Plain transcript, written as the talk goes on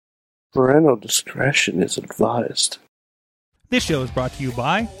Parental discretion is advised. This show is brought to you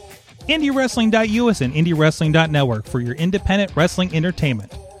by IndieWrestling.us and IndieWrestling.network for your independent wrestling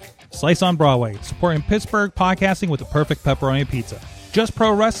entertainment. Slice on Broadway, supporting Pittsburgh podcasting with the perfect pepperoni pizza. Just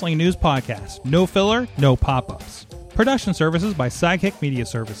Pro Wrestling News Podcast. No filler, no pop-ups. Production services by Sidekick Media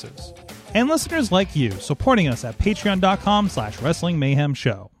Services. And listeners like you, supporting us at patreon.com/Wrestling Mayhem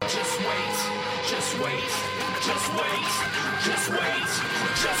Show. Just wait, just wait, just wait, just wait,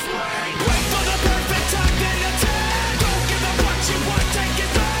 just wait. Wait for the perfect time then attack. Don't give up what you want, take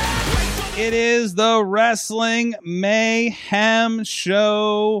it back. Wait for It is the Wrestling Mayhem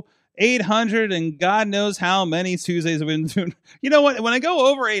Show. 800 and God knows how many Tuesdays have been doing. You know what? When I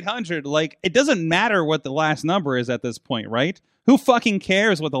go over 800, like, it doesn't matter what the last number is at this point, right? Who fucking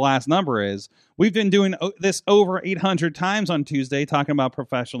cares what the last number is? We've been doing this over 800 times on Tuesday, talking about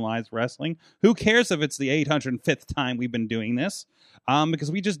professionalized wrestling. Who cares if it's the 805th time we've been doing this?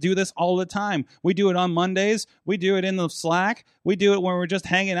 Because we just do this all the time. We do it on Mondays. We do it in the Slack. We do it when we're just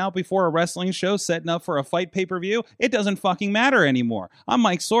hanging out before a wrestling show, setting up for a fight pay-per-view. It doesn't fucking matter anymore. I'm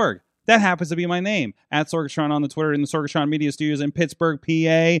Mike Sorg. That happens to be my name, at Sorgatron on the Twitter in the Sorgatron Media Studios in Pittsburgh,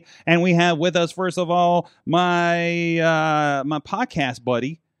 PA. And we have with us, first of all, my podcast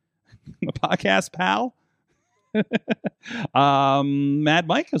buddy, my podcast pal, Mad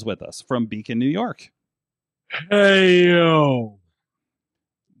Mike is with us from Beacon, New York. Hey, yo.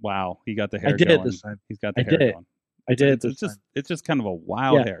 Wow, he got the hair I did going. it this time. He's got the I hair did. going. I did. It's just kind of a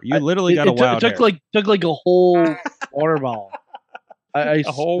wild Yeah. hair. You literally got a wild hair. It took like a whole water bottle. I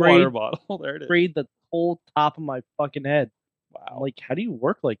a whole sprayed, water bottle. There it is. sprayed the whole top of my fucking head. Wow. I'm like, how do you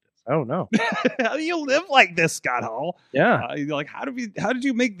work like this? I don't know. How do you live like this, Scott Hall? Yeah. Like, how did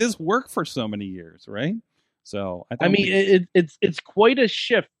you make this work for so many years, right? So I mean, it's quite a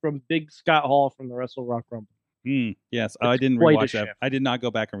shift from Big Scott Hall from the Wrestle Rock Rumble. Yes, I didn't quite a rewatch that. shift. I did not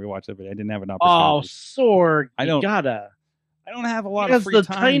go back and rewatch that, but I didn't have an Oh, opportunity. Sorg, I you don't- gotta. I don't have a lot He of has free the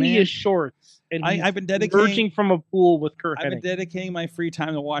time, tiniest man. shorts, and I've been dedicating. emerging from a pool with Kurt I've been Hennig. dedicating my free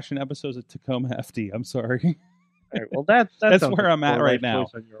time to watching episodes of Tacoma FD. I'm sorry. All right, well, that's That's sounds where like I'm a at poor right life now.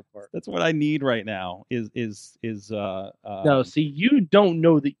 choice on your part. That's what I need right now. No, see, you don't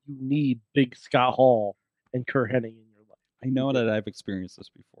know that you need Big Scott Hall and Kurt Hennig in your life. I know that I've experienced this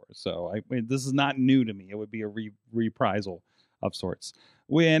before, so this is not new to me. It would be a reprisal of sorts.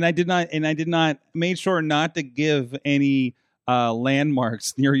 I did not made sure not to give any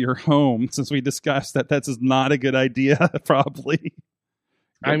landmarks near your home, since we discussed that that's not a good idea. Probably.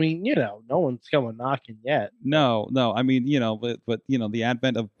 I mean, no one's coming knocking yet. No. I mean, but the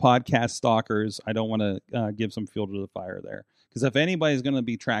advent of podcast stalkers, I don't want to give some fuel to the fire there, because if anybody's going to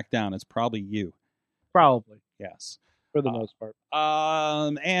be tracked down, it's probably you. Probably, Yes. for the most part.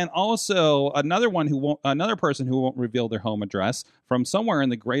 And also another person who won't reveal their home address from somewhere in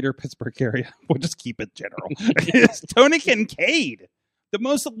the greater Pittsburgh area. We'll just keep it general. It's Tony Kincaid, the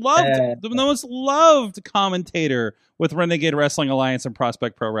most loved commentator with Renegade Wrestling Alliance and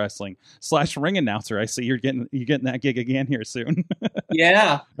Prospect Pro Wrestling / ring announcer. I see you're getting that gig again here soon.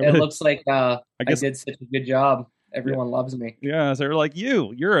 Yeah, it looks like I guess- did such a good job. Everyone loves me. Yeah, so they're like,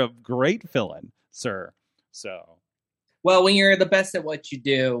 you're a great fill-in, sir. So. Well, when you're the best at what you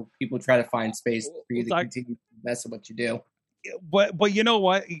do, people try to find space for you to continue to be the best at what you do. But you know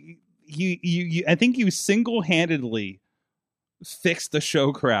what? You I think you single-handedly fixed the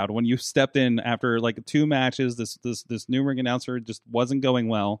show crowd when you stepped in after like 2 matches. This new ring announcer just wasn't going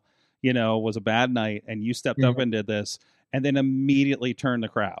well. Was a bad night, and you stepped up and did this, and then immediately turned the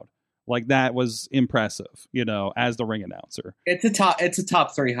crowd. Like, that was impressive, as the ring announcer. It's a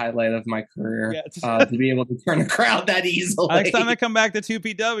top 3 highlight of my career. Yeah, to be able to turn a crowd that easily. Next time I come back to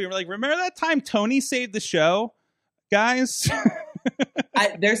 2PW, we're like, remember that time Tony saved the show, guys?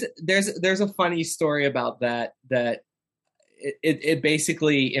 There's a funny story about that it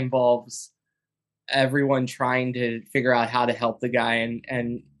basically involves everyone trying to figure out how to help the guy,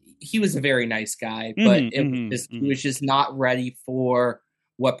 and he was a very nice guy, but he was just not ready for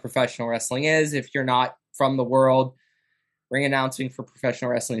what professional wrestling is. If you're not from the world, ring announcing for professional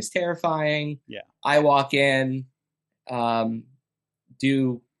wrestling is terrifying. Yeah. I walk in,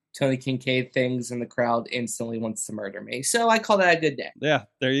 do Tony Kincaid things, and the crowd instantly wants to murder me. So I call that a good day. Yeah,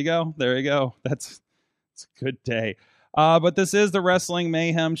 there you go. It's a good day. But this is the Wrestling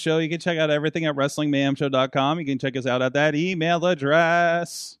Mayhem Show. You can check out everything at WrestlingMayhemShow.com. You can check us out at that email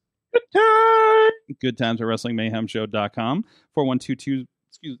address. Good times at WrestlingMayhemShow.com.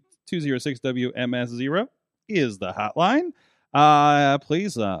 412-206-WMS0 is the hotline.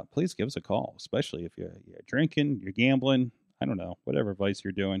 Please give us a call, especially if you're drinking, you're gambling, I don't know, whatever vice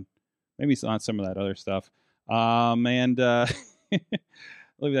you're doing. Maybe it's not some of that other stuff.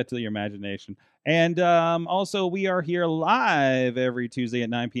 leave that to your imagination. And also, we are here live every Tuesday at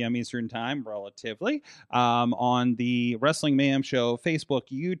 9 p.m. Eastern Time, relatively, on the Wrestling Mayhem Show Facebook,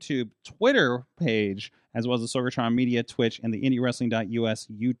 YouTube, Twitter page, as well as the Sorgatron Media Twitch and the IndieWrestling.us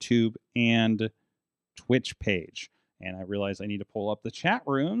YouTube and Twitch page. And I realize I need to pull up the chat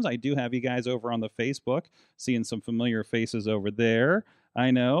rooms. I do have you guys over on the Facebook, seeing some familiar faces over there.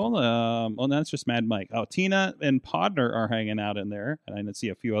 I know. Well, that's just Mad Mike. Oh, Tina and Podner are hanging out in there, and I see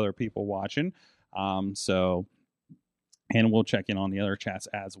a few other people watching. And we'll check in on the other chats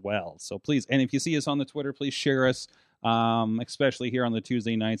as well. So please, and if you see us on the Twitter, please share us, especially here on the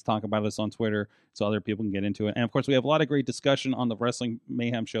Tuesday nights. Talk about us on Twitter so other people can get into it. And of course, we have a lot of great discussion on the Wrestling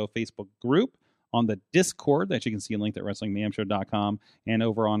Mayhem Show Facebook group, on the Discord that you can see linked at WrestlingMayhemShow.com, and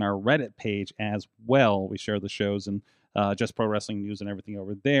over on our Reddit page as well. We share the shows and just pro wrestling news and everything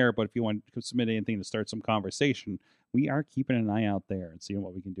over there. But if you want to submit anything to start some conversation, we are keeping an eye out there and seeing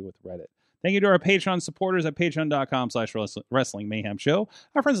what we can do with Reddit. Thank you to our Patreon supporters at patreon.com/Wrestling Mayhem Show.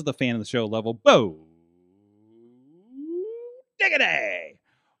 Our friends at the fan of the show level, Bo Diggity!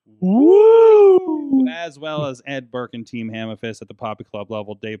 Woo! As well as Ed Burke and Team Hammerfist at the Poppy Club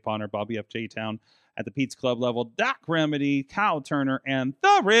level, Dave Bonner, Bobby F. J. Town at the Pete's Club level, Doc Remedy, Kyle Turner, and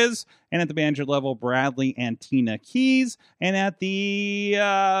The Riz, and at the Banjo level, Bradley and Tina Keys, and at the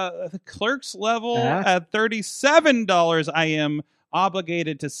Clerks level at $37, I am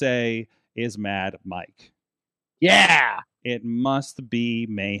obligated to say is Mad Mike. Yeah! It must be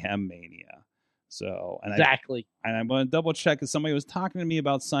Mayhem Mania. So exactly. I'm going to double check because somebody was talking to me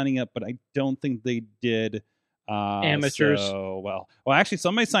about signing up, but I don't think they did. Amateurs. Well, actually,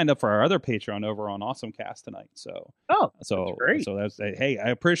 somebody signed up for our other Patreon over on AwesomeCast tonight. That's great. So that's hey,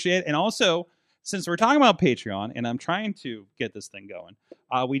 I appreciate it. And also, since we're talking about Patreon, and I'm trying to get this thing going,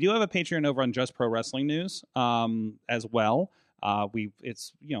 we do have a Patreon over on Just Pro Wrestling News as well.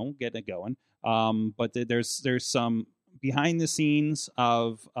 It's getting it going. But there's some behind the scenes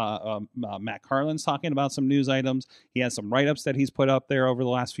of Matt Carlin's talking about some news items. He has some write-ups that he's put up there over the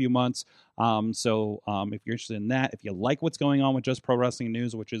last few months. So if you're interested in that, if you like what's going on with Just Pro Wrestling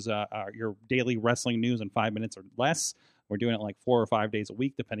News, which is your daily wrestling news in 5 minutes or less, we're doing it like 4 or 5 days a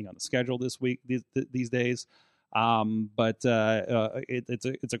week, depending on the schedule these days. But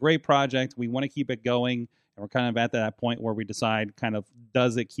it's a great project. We want to keep it going. And we're kind of at that point where we decide kind of,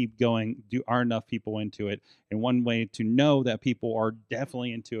 does it keep going? Are enough people into it? And one way to know that people are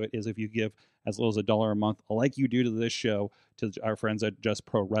definitely into it is if you give as little as $1 a month, like you do to this show, to our friends at Just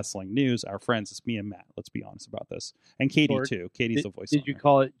Pro Wrestling News. Our friends, it's me and Matt. Let's be honest about this. And Katie, too. Katie's the voice. Did you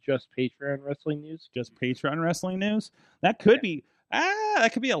call it Just Patreon Wrestling News? Just Patreon Wrestling News? That could be...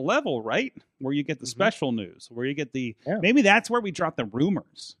 that could be a level, right? Where you get the special news, where you get the... Yeah. Maybe that's where we drop the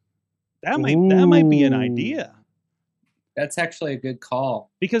rumors. That might be an idea. That's actually a good call.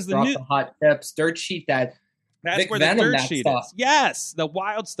 Because the hot tips, dirt sheet that's Vic where Venom, the dirt sheet is. Yes, the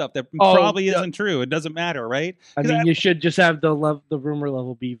wild stuff that probably isn't true. It doesn't matter, right? I mean, you should just have the rumor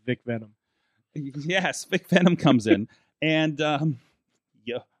level be Vic Venom. Yes, Vic Venom comes in, and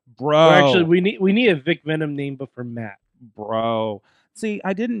yeah, bro. Or actually, we need a Vic Venom name, but for Matt, bro. See,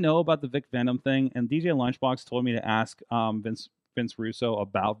 I didn't know about the Vic Venom thing, and DJ Lunchbox told me to ask Vince Russo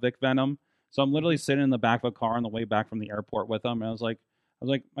about Vic Venom. So I'm literally sitting in the back of a car on the way back from the airport with him, and I was like,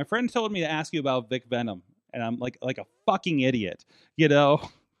 my friend told me to ask you about Vic Venom, and I'm like a fucking idiot, I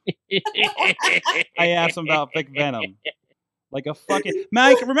asked him about Vic Venom, like a fucking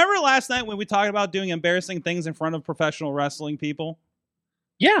Mike. Remember last night when we talked about doing embarrassing things in front of professional wrestling people?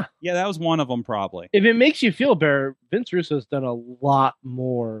 Yeah, that was one of them probably. If it makes you feel better, Vince Russo's done a lot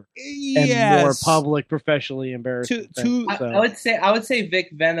more and more public, professionally embarrassing things. I would say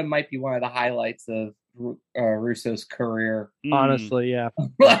Vic Venom might be one of the highlights of Russo's career. Honestly, yeah.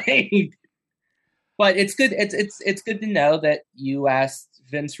 Like, but it's good. It's good to know that you asked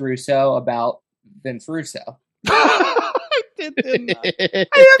Vince Russo about Vince Russo. I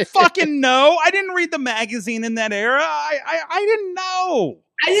didn't fucking know. I didn't read the magazine in that era. I didn't know.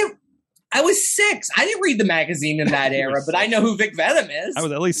 I was 6. I didn't read the magazine in that era, but I know who Vic Venom is. I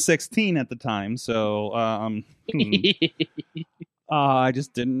was at least 16 at the time, so I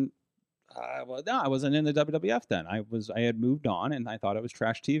just didn't. Well, no, I wasn't in the WWF then. I had moved on, and I thought it was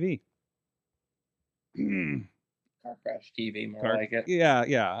trash TV. Car crash TV, like it.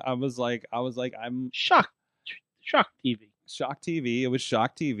 Yeah. I was like, I'm shocked. Shock TV. Shock TV. It was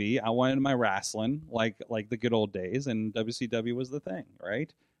Shock TV. I wanted my wrestling like the good old days, and WCW was the thing,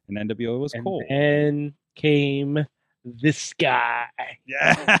 right? And NWO was cool. And came this guy.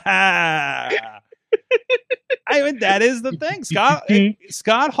 Yeah. I mean, that is the thing.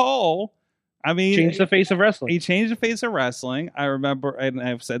 Scott Hall I mean, changed the face of wrestling. He changed the face of wrestling. I remember, and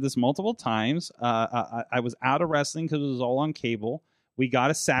I've said this multiple times. I was out of wrestling because it was all on cable. We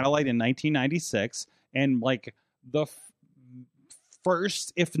got a satellite in 1996, and like the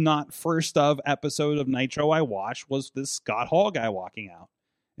first, if not first of episode of Nitro I watched was this Scott Hall guy walking out,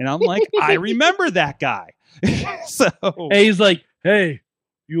 and I'm like, I remember that guy. So and he's like, "Hey,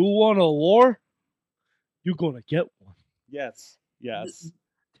 you want a war? You're gonna get one." yes.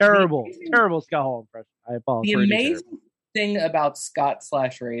 Terrible Scott Hall impression. I apologize. The amazing thing about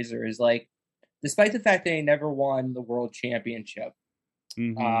Scott/Razor is, like, despite the fact that he never won the world championship,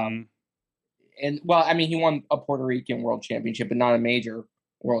 Mm-hmm. and well, I mean, he won a Puerto Rican world championship, but not a major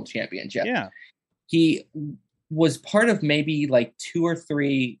world championship. Yeah. He was part of maybe like 2 or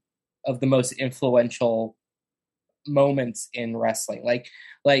 3 of the most influential moments in wrestling. Like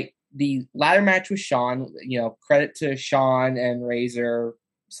the ladder match with Shawn, credit to Shawn and Razor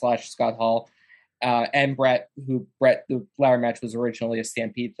 / Scott Hall, and Brett, the ladder match was originally a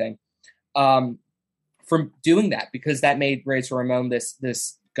Stampede thing. From doing that, because that made Razor Ramon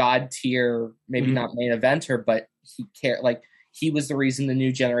this god tier, maybe not main eventer, but he cared. Like, he was the reason the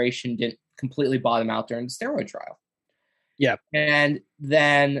new generation didn't completely bottom out during the steroid trial. Yeah. And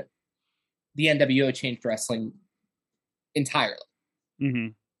then the NWO changed wrestling entirely. Mm-hmm.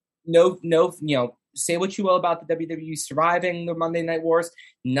 No, say what you will about the WWE surviving the Monday Night Wars.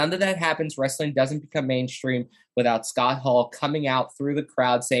 None of that happens. Wrestling doesn't become mainstream without Scott Hall coming out through the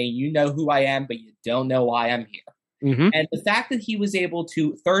crowd saying, "You know who I am, but you don't know why I'm here." Mm-hmm. And the fact that he was able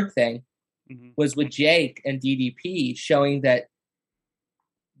to, third thing, was with Jake and DDP, showing that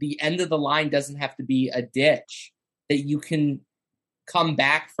the end of the line doesn't have to be a ditch, that you can come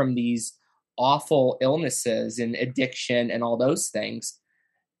back from these awful illnesses and addiction and all those things.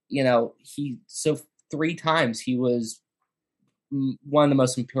 3 times he was one of the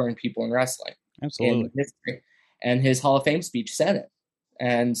most important people in wrestling. Absolutely. In history. And his Hall of Fame speech said it.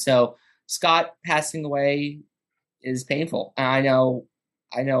 And so Scott passing away is painful. And I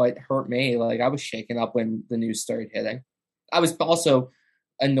know it hurt me. Like, I was shaken up when the news started hitting. I was also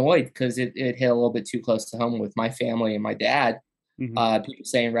annoyed because it hit a little bit too close to home with my family and my dad. Mm-hmm. People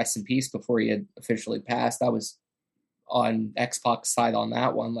saying rest in peace before he had officially passed. I was on X-Pac's side on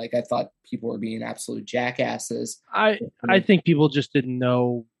that one. Like, I thought people were being absolute jackasses. I think people just didn't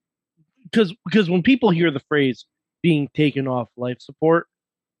know, because when people hear the phrase being taken off life support,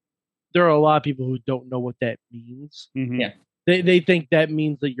 there are a lot of people who don't know what that means. Mm-hmm. Yeah. They think that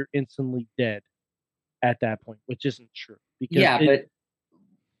means that you're instantly dead at that point, which isn't true. Because but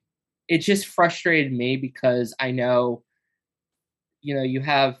it just frustrated me because I know, you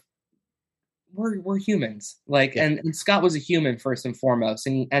have, we're humans, like, and Scott was a human first and foremost,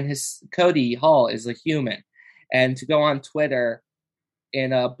 and his Cody Hall is a human, and to go on Twitter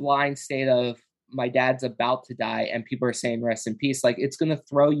in a blind state of my dad's about to die and people are saying rest in peace, like, it's going to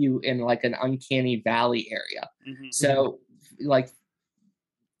throw you in like an uncanny valley area. Mm-hmm. So, like,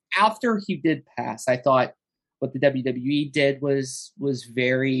 after he did pass, I thought what the WWE did was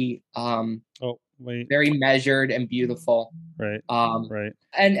very very measured and beautiful. Right. Right.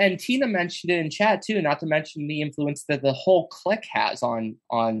 And Tina mentioned it in chat too, not to mention the influence that the whole clique has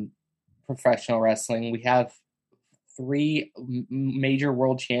on professional wrestling. We have 3 major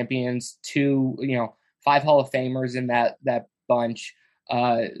world champions, 2, 5 Hall of Famers in that bunch,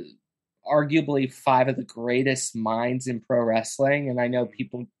 arguably 5 of the greatest minds in pro wrestling. And I know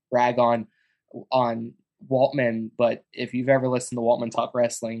people brag on Waltman, but if you've ever listened to Waltman talk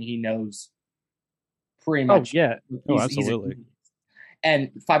wrestling, he knows pretty much. Oh, yeah. Absolutely. And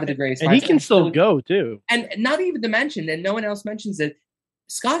 5 of the greatest. And he can still go too. And not even to mention, and no one else mentions it,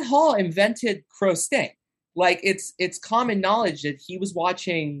 Scott Hall invented Crow Sting. Like, it's common knowledge that he was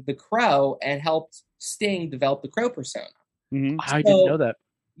watching The Crow and helped Sting develop the Crow persona. Mm-hmm. I didn't know that.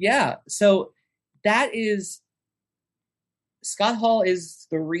 Yeah. So that is, Scott Hall is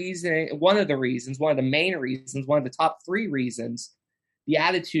one of the main reasons, one of the top 3 reasons the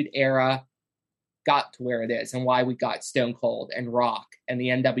Attitude Era got to where it is, and why we got Stone Cold and Rock and the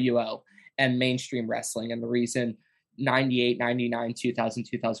NWO and mainstream wrestling, and the reason 98, 99, 2000,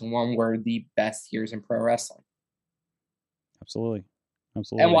 2001 were the best years in pro wrestling. Absolutely.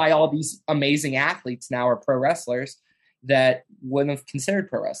 And why all these amazing athletes now are pro wrestlers that wouldn't have considered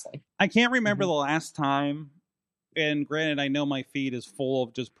pro wrestling. I can't remember the last time, and granted, I know my feed is full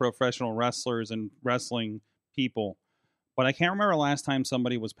of just professional wrestlers and wrestling people, but I can't remember the last time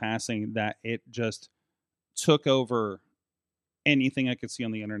somebody was passing that it just took over anything I could see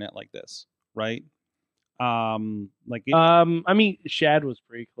on the internet like this, right? Like it, I mean, Shad was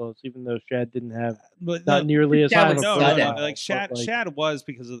pretty close, even though Shad didn't have but not nearly as Shad high. was of a no, sudden. profile, like Shad, but, like, Shad was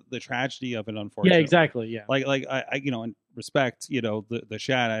because of the tragedy of it, yeah, unfortunately. exactly. Yeah, Like I in respect, the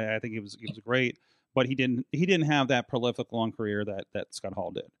Shad, I think he was great, but he didn't have that prolific long career that Scott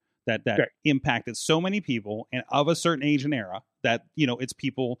Hall did. That Right. impacted so many people and of a certain age and era that it's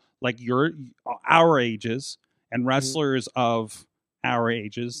people like our ages and wrestlers of our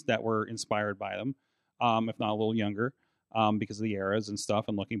ages that were inspired by them, if not a little younger, because of the eras and stuff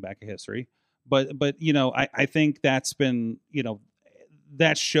and looking back at history. But I think that's been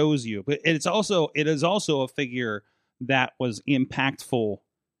that shows you, but it is also a figure that was impactful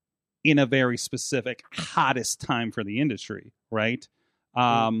in a very specific hottest time for the industry, right?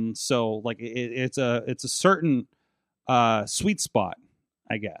 So like it's a certain sweet spot,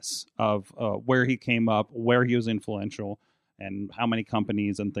 I guess, of where he came up, where he was influential, and how many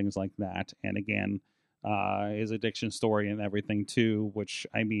companies and things like that. And again, his addiction story and everything too, which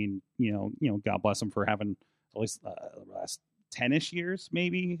I mean, God bless him for having at least the last 10-ish years,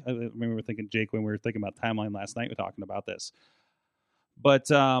 maybe. I remember we were thinking, Jake, when we were thinking about timeline last night, we were talking about this. But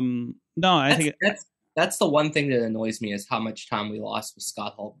no, I think that's the one thing that annoys me is how much time we lost with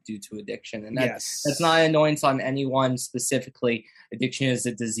Scott Hall due to addiction. And yes, that's not an annoyance on anyone specifically. Addiction is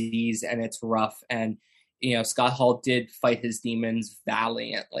a disease and it's rough. And, Scott Hall did fight his demons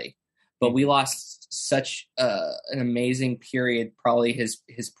valiantly, but we lost such an amazing period, probably his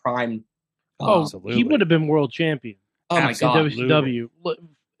prime. Oh, Absolutely. he would have been world champion. Oh my in God. WCW,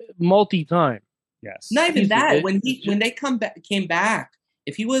 multi-time. Yes. Not even He's- that. it- When they came back,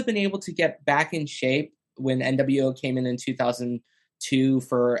 if he would have been able to get back in shape when NWO came in 2002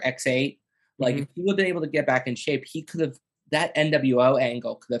 for X8, like if he would have been able to get back in shape, he could have that NWO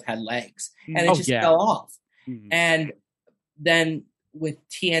angle could have had legs, and it just fell off. Mhm. And then with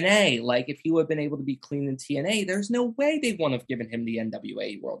TNA, like if he would have been able to be clean in TNA, there's no way they wouldn't have given him the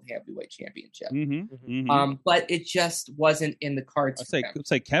NWA World Heavyweight Championship. But it just wasn't in the cards. Let's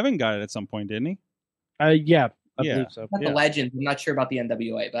say Kevin got it at some point, didn't he? Yeah, I Yeah. believe so. Not the Legends. I'm not sure about the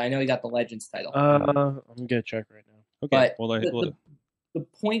NWA, but I know he got the Legends title. I'm gonna check right now. Okay. But Well, the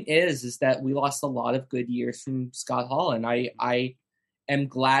point is that we lost a lot of good years from Scott Hall, and I am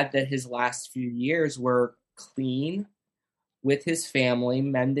glad that his last few years were clean with his family,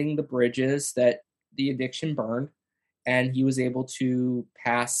 mending the bridges that the addiction burned, and he was able to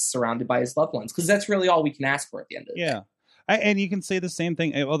pass surrounded by his loved ones, because that's really all we can ask for at the end of the day. yeah. And you can say the same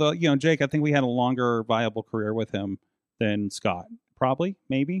thing. Although, Jake, I think we had a longer viable career with him than Scott. Probably,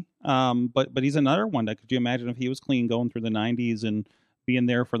 maybe. But he's another one that, could you imagine if he was clean going through the 90s and being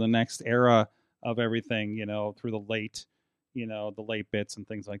there for the next era of everything, through the late bits and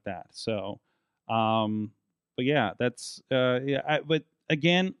things like that. So, but yeah, that's, but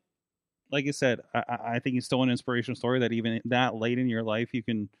again, like you said, I think it's still an inspirational story that even that late in your life, you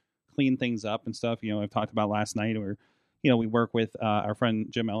can clean things up and stuff. I've talked about last night where, we work with our friend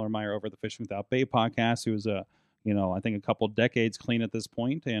Jim Ellermeyer over at the Fishing Without Bait podcast, who's I think a couple decades clean at this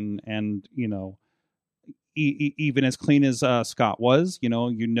point, and even as clean as Scott was,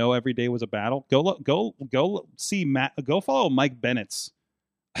 every day was a battle. Go see Matt. Go follow Mike Bennett's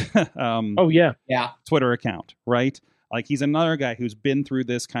Twitter account, right? Like, he's another guy who's been through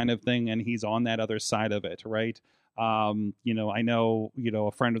this kind of thing, and he's on that other side of it, right? I know,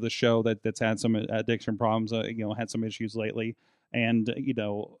 a friend of the show that's had some addiction problems, had some issues lately, and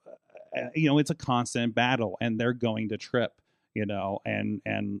it's a constant battle, and they're going to trip,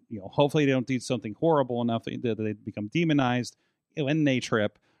 and hopefully they don't do something horrible enough that they become demonized when they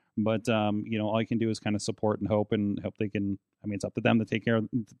trip. But all you can do is kind of support and hope they can. I mean, it's up to them to take care of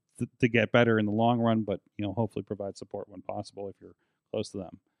to get better in the long run, but hopefully provide support when possible if you're close to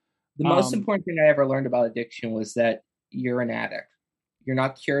them. The most important thing I ever learned about addiction was that you're an addict. You're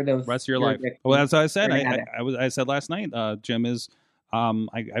not cured of rest of your life. addiction. Well, that's what I said. You're an I said last night. Jim is.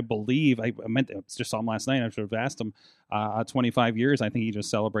 I believe I just saw him last night. I should have asked him. 25 years. I think he just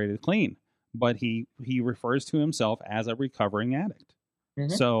celebrated clean, but he refers to himself as a recovering addict.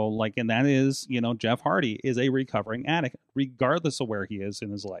 Mm-hmm. So, and that is, Jeff Hardy is a recovering addict, regardless of where he is in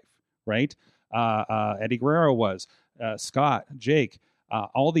his life, right? Eddie Guerrero was, Scott, Jake,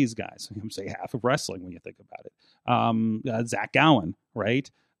 all these guys. I'm say half of wrestling when you think about it. Zach Gowen,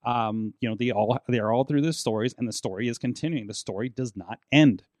 right? They're all through this stories, and the story is continuing. The story does not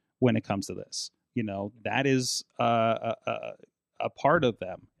end when it comes to this. That is a part of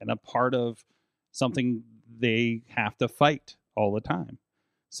them and a part of something they have to fight all the time.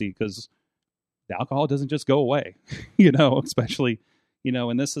 See, because the alcohol doesn't just go away, especially,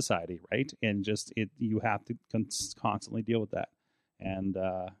 in this society, right? And you have to constantly deal with that. And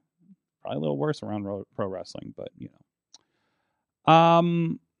probably a little worse around pro wrestling, but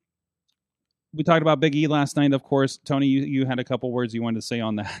we talked about Big E last night, of course. Tony, you had a couple words you wanted to say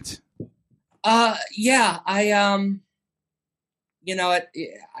on that. Yeah, I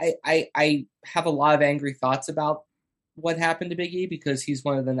have a lot of angry thoughts about what happened to Big E because he's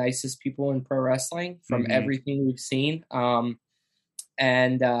one of the nicest people in pro wrestling from everything we've seen.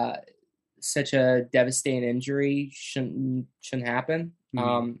 And such a devastating injury shouldn't happen.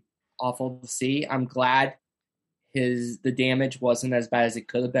 Awful to see. I'm glad the damage wasn't as bad as it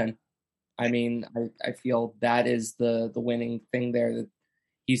could have been. I mean, I feel that is the winning thing there, that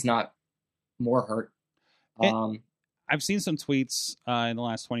he's not more hurt. I've seen some tweets in the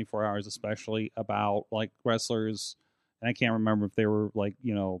last 24 hours, especially about like wrestlers, and I can't remember if they were like,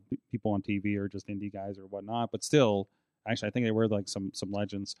 people on TV or just indie guys or whatnot, but still, actually, I think they were like some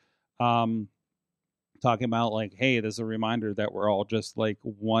legends, talking about like, hey, this is a reminder that we're all just like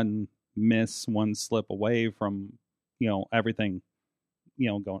one slip away from, everything,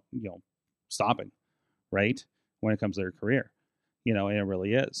 going, stopping, right? When it comes to their career, and it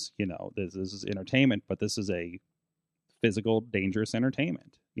really is, this is entertainment, but this is a physical, dangerous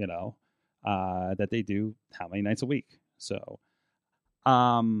entertainment, that they do how many nights a week. So,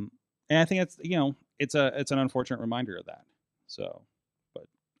 and I think it's, it's an unfortunate reminder of that. So, but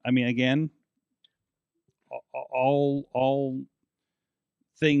I mean, again, all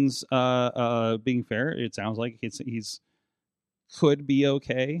things being fair, it sounds like he's could be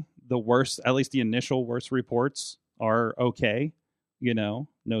okay. The worst, at least the initial worst reports are okay. No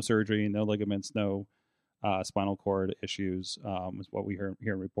surgery, no ligaments, no spinal cord issues, is what we hear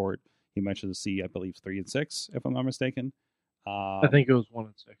in report. He mentioned the C, I believe 3 and 6, if I'm not mistaken. I think it was 1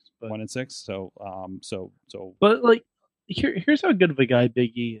 and 6. But... 1 and 6. So, But like, here's how good of a guy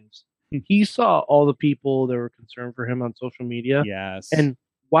Big E is. He saw all the people that were concerned for him on social media. Yes. And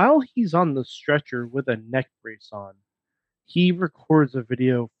while he's on the stretcher with a neck brace on, he records a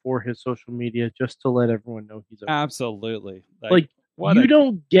video for his social media just to let everyone know he's okay. Absolutely. You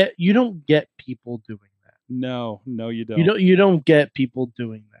don't get people doing that. No, you don't. You don't get people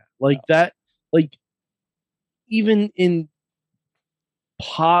doing that. Like that, like even in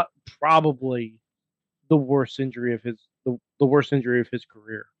probably the worst injury of his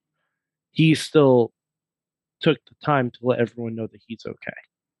career, he still took the time to let everyone know that he's okay.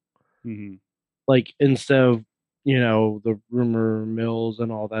 Mm-hmm. Like, instead of the rumor mills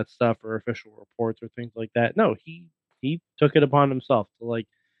and all that stuff, or official reports or things like that. No, he took it upon himself to like,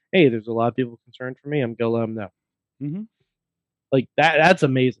 hey, there's a lot of people concerned for me. I'm gonna let them know. Mm-hmm. Like that's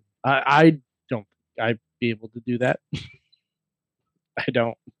amazing. I don't think I'd be able to do that. I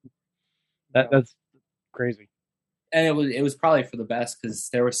don't. That's crazy. And it was probably for the best, because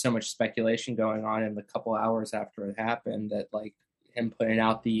there was so much speculation going on in the couple hours after it happened, that like him putting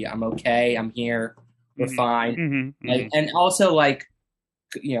out the "I'm okay, I'm here, we're fine," like, and also like,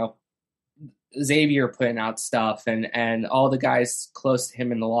 Xavier putting out stuff, and all the guys close to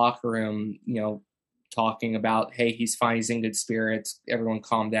him in the locker room, talking about, hey, he's fine, he's in good spirits, everyone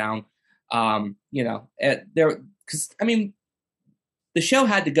calm down. Because I mean, the show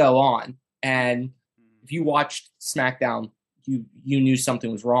had to go on, and if you watched SmackDown, you knew something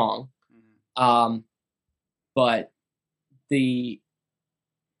was wrong. But I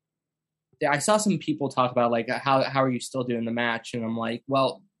saw some people talk about like, how are you still doing the match? And I'm like,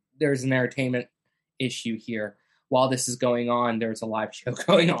 well, there's an entertainment issue here. While this is going on, there's a live show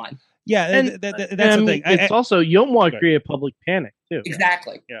going on. Yeah, and that's the thing. It's also, you don't want to create public panic too.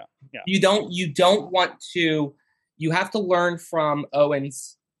 Exactly. Yeah. You don't want to. You have to learn from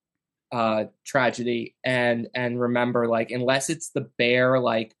Owen's tragedy and remember, like, unless it's the bare,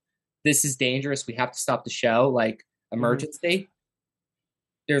 like, this is dangerous, we have to stop the show, like, emergency.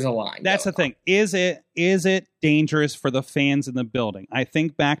 There's a line. That's the thing. Is it dangerous for the fans in the building? I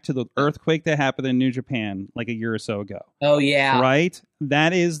think back to the earthquake that happened in New Japan like a year or so ago. Oh yeah. Right?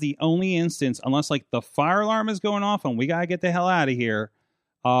 That is the only instance, unless like the fire alarm is going off and we gotta get the hell out of here,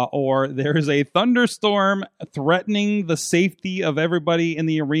 or there's a thunderstorm threatening the safety of everybody in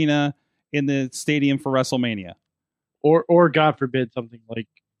the arena in the stadium for WrestleMania. Or God forbid, something like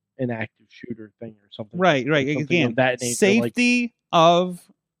an active shooter thing or something. Right. Something Again, of that nature, safety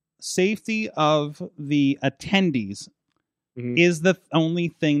of the attendees is the only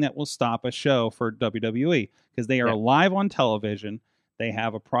thing that will stop a show for WWE, because they are live on television. They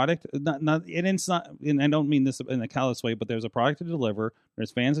have a product, and it's not, and I don't mean this in a callous way, but there's a product to deliver. There's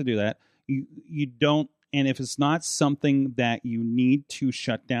fans that do that. You don't, and if it's not something that you need to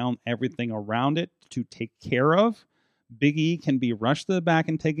shut down everything around it to take care of, Big E can be rushed to the back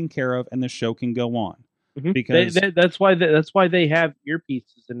and taken care of, and the show can go on. Mhm. because that's why they have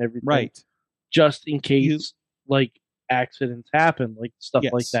earpieces and everything, right. just in case like accidents happen, like stuff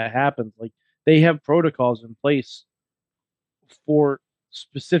like Yes. that happens. Like they have protocols in place for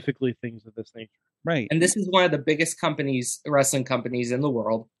specifically things of this nature. Right. And this is one of the biggest wrestling companies in the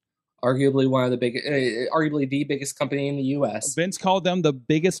world. Arguably arguably the biggest company in the U.S. Vince called them the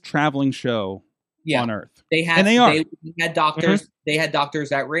biggest traveling show Yeah. on earth. They had And they are. They had doctors. They had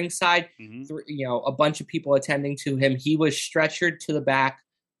doctors at ringside. A bunch of people attending to him. He was stretchered to the back,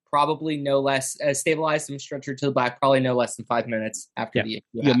 probably no less stabilized and stretchered to the back, probably no less than 5 minutes after the issue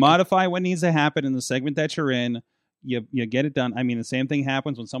You happened. modify what needs to happen in the segment that you're in. You get it done. I mean, the same thing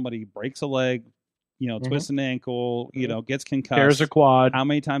happens when somebody breaks a leg, twists an ankle, gets concussed. Tears a quad. How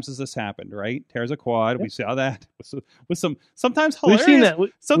many times has this happened, right? Tears a quad. Yep. We saw that with some sometimes We've hilarious, seen that.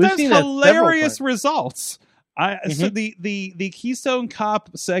 sometimes seen that hilarious results. So the Keystone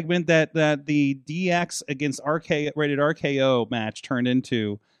Cop segment that the DX against rated RKO match turned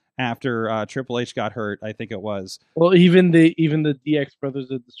into after Triple H got hurt, I think it was. Well, even the DX Brothers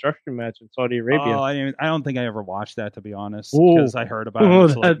of Destruction match in Saudi Arabia. Oh, I don't think I ever watched that, to be honest, because I heard about it.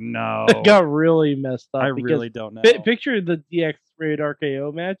 It's like, no, it got really messed up. I really don't know. Picture the DX rated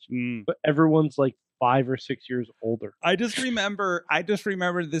RKO match, but everyone's like 5 or 6 years older. I just remember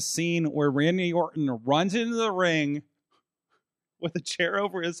this scene where Randy Orton runs into the ring with a chair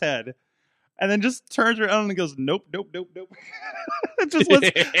over his head, and then just turns around and goes, nope, nope, nope, nope. It just was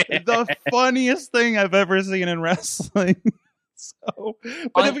the funniest thing I've ever seen in wrestling.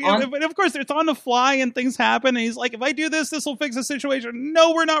 But of course, it's on the fly and things happen. And he's like, if I do this will fix the situation.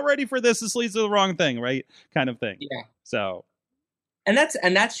 No, we're not ready for this. This leads to the wrong thing, right? Kind of thing. Yeah. So, and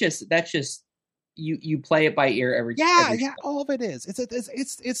that's just you play it by ear every yeah. All of it is.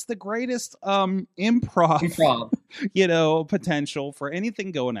 It's the greatest improv. Potential for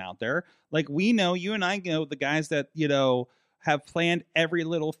anything going out there. Like you and I know the guys that have planned every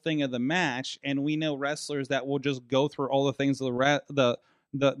little thing of the match, and we know wrestlers that will just go through all the things of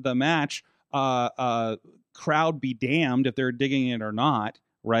the match. Crowd be damned if they're digging it or not,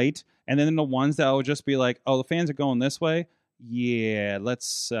 right? And then the ones that will just be like, oh, the fans are going this way. Yeah,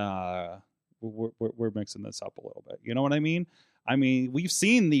 let's. We're mixing this up a little bit. You know what I mean? I mean, we've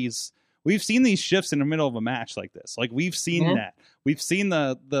seen these shifts in the middle of a match like this. Like we've seen that. We've seen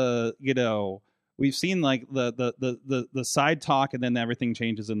we've seen like the side talk, and then everything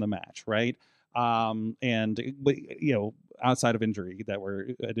changes in the match, right? Outside of injury that we're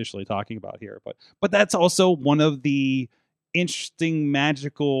additionally talking about here, but that's also one of the interesting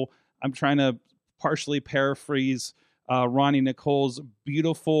magical. I'm trying to partially paraphrase Ronnie Nicole's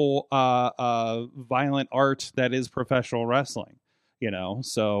beautiful violent art that is professional wrestling.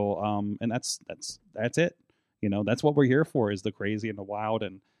 So and that's it. That's what we're here for, is the crazy and the wild,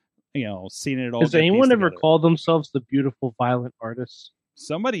 and seeing it all. Has anyone ever called themselves the beautiful violent artists?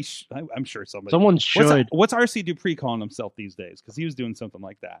 Somebody, I'm sure somebody. Someone should. What's RC Dupree calling himself these days? Because he was doing something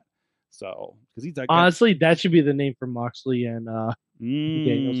like that. So, because he's honestly, that should be the name for Moxley and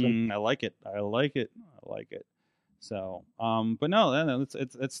Danielson. I like it. So, but no, it's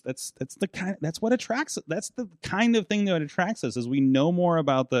the kind. That's what attracts. That's the kind of thing that attracts us. As we know more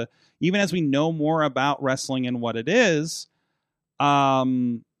about even as we know more about wrestling and what it is, that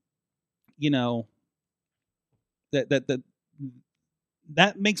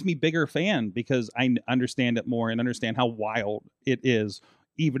makes me bigger fan, because I understand it more and understand how wild it is,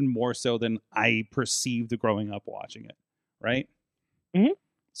 even more so than I perceived growing up watching it. Right. Mm-hmm.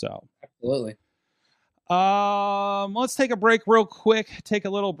 So absolutely. Let's take a break real quick. Take a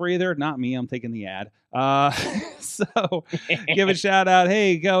little breather. Not me. I'm taking the ad. So give a shout out.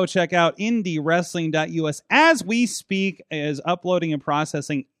 Hey, go check out indiewrestling.us as we speak, is uploading and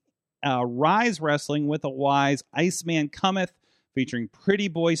processing Rise Wrestling with a Wise, Iceman Cometh, featuring Pretty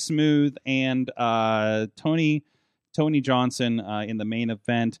Boy Smooth and Tony Johnson in the main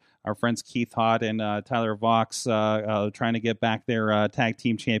event. Our friends Keith Hott and Tyler Vox trying to get back their tag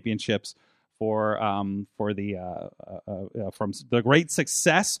team championships for the from the Great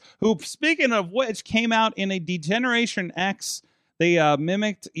Success, who, speaking of which, came out in a Degeneration X. They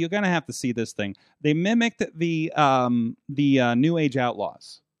mimicked. You're gonna have to see this thing. They mimicked the New Age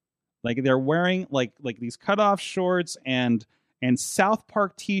Outlaws. Like they're wearing like these cutoff shorts and South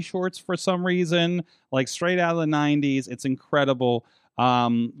Park T-shirts for some reason, like straight out of the 90s. It's incredible.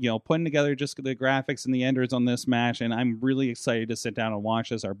 Putting together just the graphics and the enders on this match, and I'm really excited to sit down and watch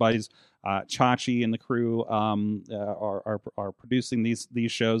this. Our buddies Chachi and the crew are producing these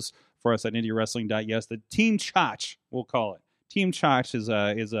shows for us at IndieWrestling.us. The Team Chach, we'll call it. Team Chach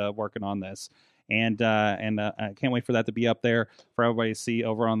is working on this, And I can't wait for that to be up there for everybody to see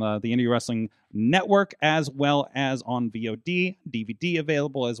over on the Indie Wrestling Network, as well as on VOD. DVD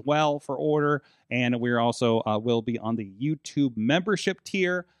available as well for order. And we're also will be on the YouTube membership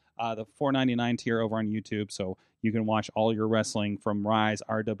tier, the $4.99 tier over on YouTube. So you can watch all your wrestling from Rise,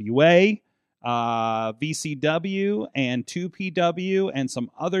 RWA, VCW, and 2PW, and some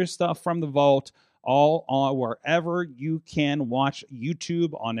other stuff from the Vault, all on wherever you can watch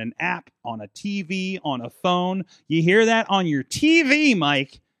YouTube, on an app, on a TV, on a phone. You hear that? On your TV,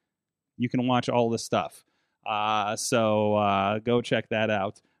 Mike. You can watch all this stuff. So go check that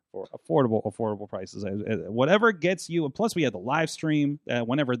out for affordable prices. Whatever gets you. Plus, we have the live stream.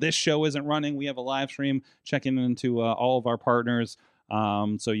 Whenever this show isn't running, we have a live stream checking into all of our partners,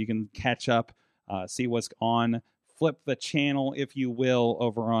 so you can catch up, see what's on. Flip the channel, if you will,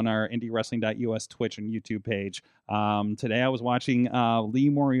 over on our IndieWrestling.us Twitch and YouTube page. Today I was watching Lee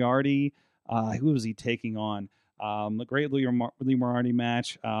Moriarty. Who was he taking on? The great Lee Moriarty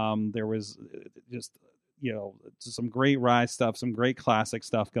match. There was just, some great Rise stuff, some great classic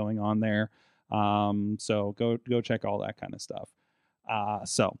stuff going on there. So go check all that kind of stuff.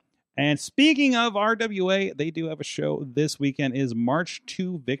 And speaking of RWA, they do have a show this weekend. Is March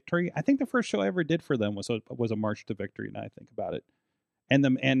to Victory. I think the first show I ever did for them was a March to Victory. Now I think about it,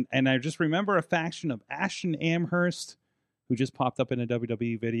 and I just remember a faction of Ashton Amherst, who just popped up in a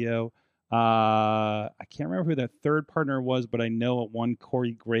WWE video. I can't remember who that third partner was, but I know one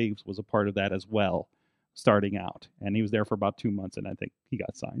Corey Graves was a part of that as well, starting out, and he was there for about 2 months, and I think he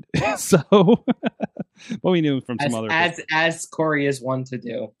got signed. So, but we knew him from some other as Corey is one to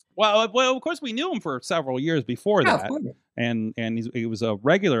do. Well, of course we knew him for several years before that, and he was a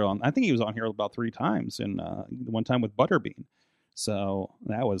regular on. I think he was on here about 3 times, and one time with Butterbean. So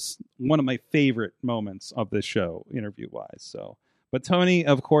that was one of my favorite moments of this show, interview wise. So, but Tony,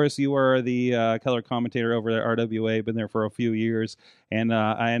 of course, you are the color commentator over at RWA. Been there for a few years, and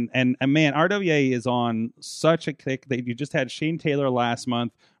man, RWA is on such a kick. You just had Shane Taylor last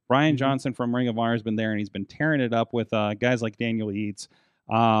month. Brian Johnson from Ring of Honor has been there, and he's been tearing it up with guys like Daniel Eads.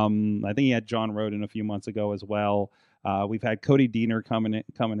 I think he had John Roden a few months ago as well. We've had Cody Deaner coming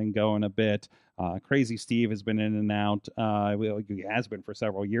and going a bit. Crazy Steve has been in and out. He has been for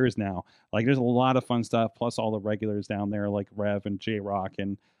several years now. Like, there's a lot of fun stuff, plus all the regulars down there like Rev and J Rock,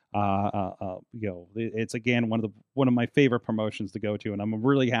 and it's again one of my favorite promotions to go to, and I'm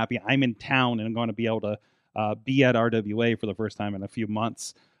really happy I'm in town and I'm going to be able to be at RWA for the first time in a few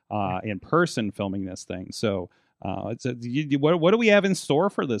months in person filming this thing. So. What do we have in store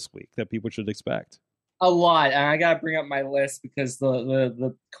for this week that people should expect? A lot, and I gotta bring up my list because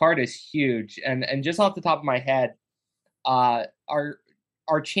the card is huge. And just off the top of my head, our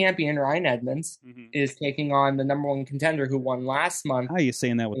champion Ryan Edmonds is taking on the number 1 contender who won last month. How are you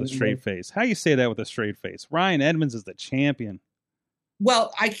saying that with a straight face? How you say that with a straight face? Ryan Edmonds is the champion.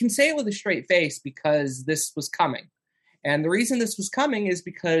 Well, I can say it with a straight face because this was coming, and the reason this was coming is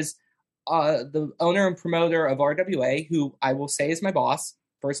because. The owner and promoter of RWA, who I will say is my boss,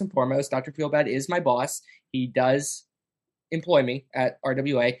 first and foremost, Dr. Feelbad is my boss. He does employ me at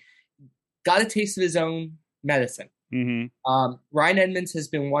RWA. Got a taste of his own medicine. Ryan Edmonds has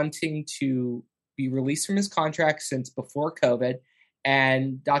been wanting to be released from his contract since before COVID,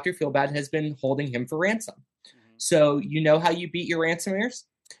 and Dr. Feelbad has been holding him for ransom. So you know how you beat your ransomers?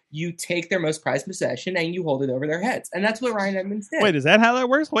 You take their most prized possession and you hold it over their heads. And that's what Ryan Edmonds did. Wait, is that how that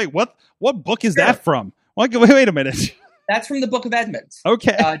works? Wait, what book is that from? Wait a minute. That's from the Book of Edmonds.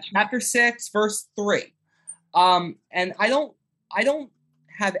 Okay. Chapter 6, verse 3. And I don't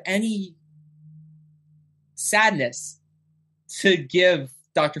have any sadness to give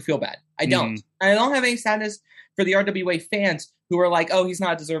Dr. Feelbad. I don't. And I don't have any sadness for the RWA fans who are like, oh, he's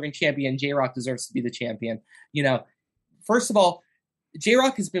not a deserving champion. J-Rock deserves to be the champion. First of all,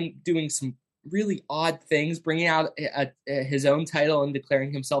 J-Rock has been doing some really odd things, bringing out his own title and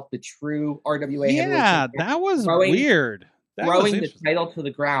declaring himself the true RWA heavyweight champion. That was weird. Throwing the title to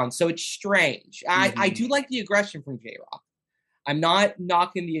the ground. So it's strange. I do like the aggression from J-Rock. I'm not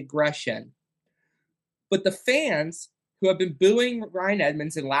knocking the aggression. But the fans who have been booing Ryan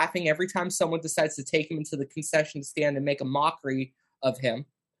Edmonds and laughing every time someone decides to take him into the concession stand and make a mockery of him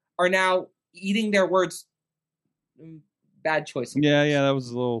are now eating their words. Bad choice. Yeah, that was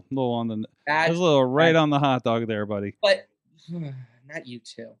a little on the. That was a little right on the hot dog there, buddy. But not you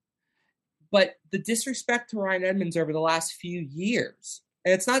too. But the disrespect to Ryan Edmonds over the last few years,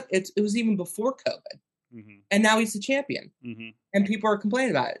 and it was even before COVID, and now he's the champion, and people are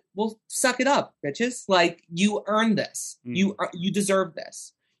complaining about it. Well, suck it up, bitches! Like, you earned this. You deserve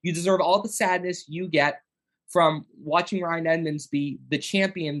this. You deserve all the sadness you get from watching Ryan Edmonds be the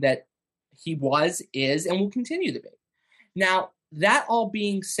champion that He was, is, and will continue to be. Now, that all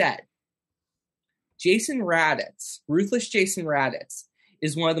being said, Jason Raditz, Ruthless Jason Raditz,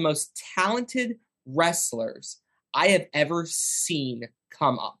 is one of the most talented wrestlers I have ever seen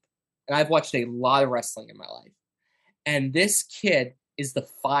come up. And I've watched a lot of wrestling in my life. And this kid is the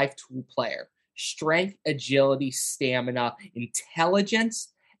 5-tool player. Strength, agility, stamina,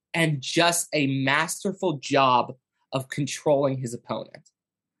 intelligence, and just a masterful job of controlling his opponent.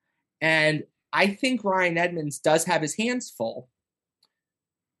 And I think Ryan Edmonds does have his hands full.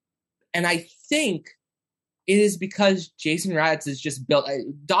 And I think it is because Jason Raditz is just built.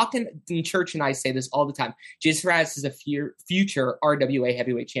 Doc and Church and I say this all the time. Jason Raditz is a future RWA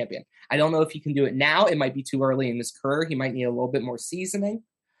heavyweight champion. I don't know if he can do it now. It might be too early in his career. He might need a little bit more seasoning.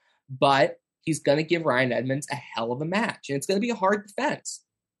 But he's going to give Ryan Edmonds a hell of a match. And it's going to be a hard defense.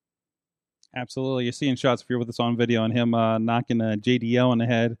 Absolutely. You're seeing shots if you're with us on video on him knocking JDL on the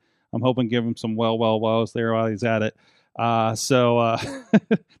head. I'm hoping to give him some wells there while he's at it. So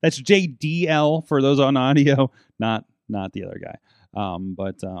that's JDL for those on audio, not the other guy.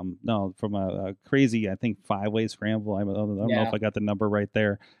 No, from a crazy, I think 5-way scramble. I don't know if I got the number right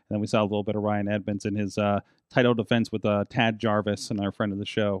there. And then we saw a little bit of Ryan Edmonds in his title defense with Tad Jarvis and our friend of the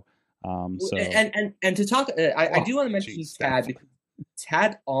show. And to talk, I do want to mention Tad because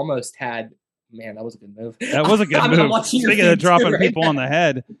Tad almost had. Man, that was a good move. That was a good move. Speaking of dropping people on the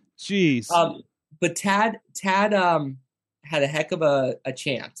head, jeez. But Tad had a heck of a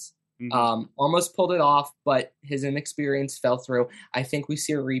chance. Mm-hmm. Almost pulled it off, but his inexperience fell through. I think we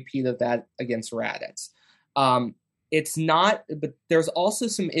see a repeat of that against Raditz. It's not, but there's also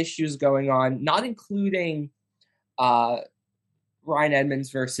some issues going on, not including Ryan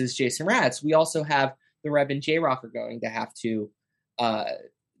Edmonds versus Jason Raditz. We also have the Rev and J-Rock are going to have to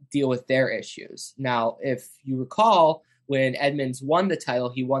deal with their issues. Now, if you recall, when Edmonds won the title,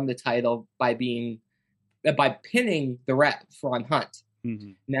 he won the title by pinning the Rev, Ron Hunt.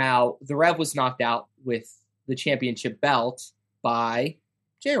 Mm-hmm. Now, the Rev was knocked out with the championship belt by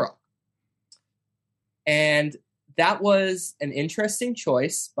J-Rock. And that was an interesting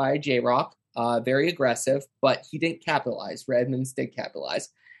choice by J-Rock, very aggressive, but he didn't capitalize. Edmonds did capitalize.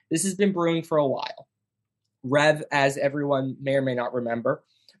 This has been brewing for a while. Rev, as everyone may or may not remember,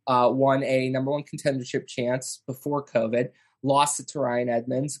 won a number one contendership chance before COVID, lost it to Ryan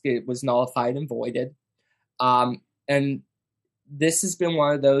Edmonds. It was nullified and voided. And this has been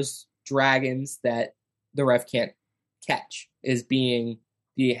one of those dragons that the Rev can't catch, is being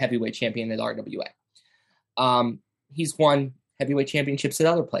the heavyweight champion at RWA. He's won heavyweight championships at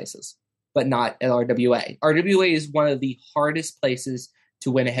other places, but not at RWA. RWA is one of the hardest places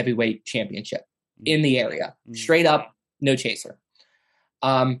to win a heavyweight championship in the area. Straight up, no chaser.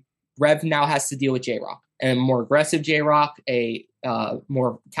 Rev now has to deal with J-Rock, and a more aggressive J-Rock, a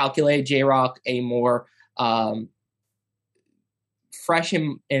more calculated J-Rock, a more fresh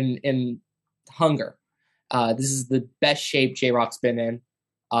in hunger. This is the best shape J-Rock's been in.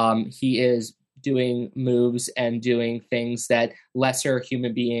 He is doing moves and doing things that lesser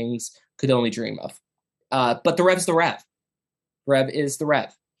human beings could only dream of. But the Rev's the Rev. Rev is the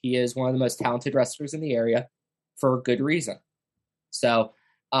Rev. He is one of the most talented wrestlers in the area for a good reason. So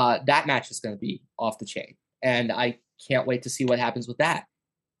that match is going to be off the chain. And I can't wait to see what happens with that.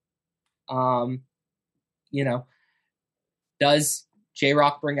 Does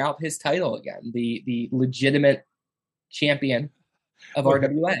J-Rock bring out his title again? The legitimate champion of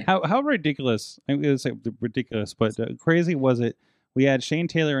RWA. How ridiculous, I'm going to say ridiculous, but crazy was it? We had Shane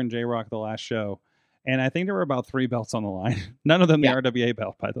Taylor and J-Rock the last show, and I think there were about 3 belts on the line. None of them the RWA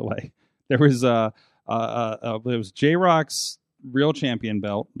belt, by the way. There was J-Rock's real champion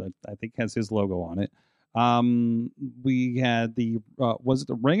belt that I think has his logo on it. We had was it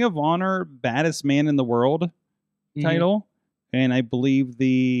the Ring of Honor Baddest Man in the World title? And I believe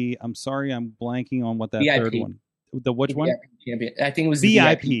I'm sorry, I'm blanking on what that VIP. Third one. The which one? Champion. I think it was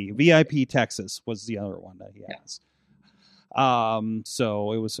VIP. VIP Texas was the other one that he has.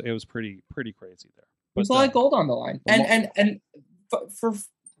 So it was pretty crazy there. There's a lot of gold on the line. And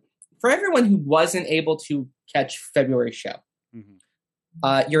for everyone who wasn't able to catch February's show,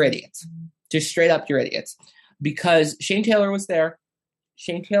 you're idiots. Just straight up, you're idiots. Because Shane Taylor was there.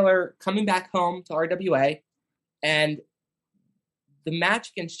 Shane Taylor coming back home to RWA, and the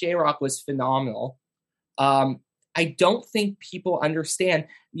match against J-Rock was phenomenal. I don't think people understand.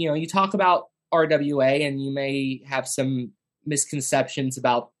 You talk about RWA, and you may have some misconceptions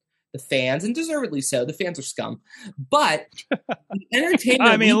about the fans, and deservedly so. The fans are scum. But the entertainment.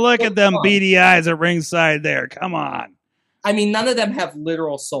 I mean, look at them beady eyes at ringside there. Come on. I mean, none of them have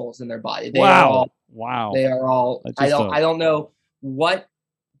literal souls in their body. Wow. They are all. I don't know what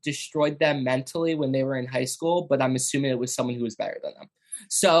destroyed them mentally when they were in high school, but I'm assuming it was someone who was better than them.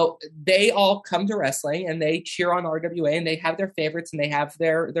 So they all come to wrestling and they cheer on RWA, and they have their favorites and they have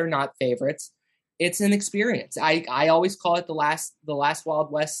their not favorites. It's an experience. I always call it the last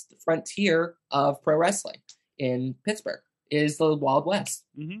Wild West frontier of pro wrestling in Pittsburgh is the Wild West.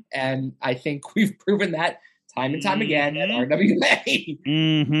 Mm-hmm. And I think we've proven that time and time again at RWA.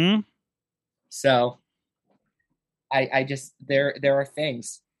 Mm-hmm. So I just, there are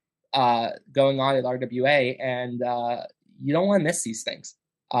things going on at RWA, and you don't want to miss these things.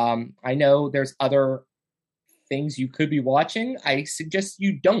 I know there's other things you could be watching. I suggest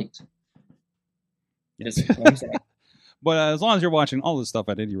you don't. Just what I'm saying. But as long as you're watching all this stuff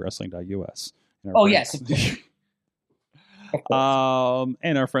at indiewrestling.us. Oh, yes. Of course.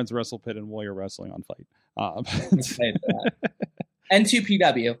 And our friends Wrestle Pit and Warrior Wrestling on Fight. And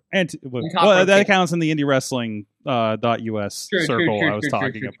 2PW. Well, that counts in the indie wrestling .us circle I was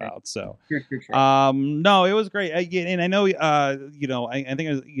talking about. So, no, it was great. And I know, I think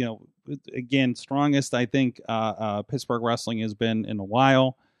it was, again, strongest I think Pittsburgh wrestling has been in a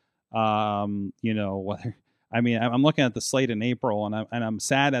while. Whether I'm looking at the slate in April, and I'm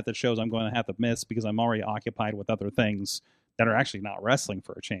sad at the shows I'm going to have to miss because I'm already occupied with other things that are actually not wrestling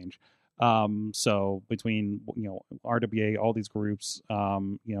for a change. So between RWA, all these groups,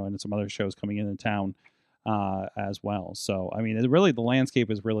 and some other shows coming into town as well. So the landscape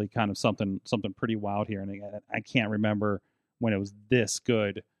is really kind of something pretty wild here, and I can't remember when it was this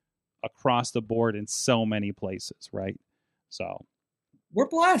good across the board in so many places, right? So we're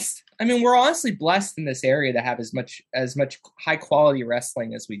blessed. We're honestly blessed in this area to have as much high quality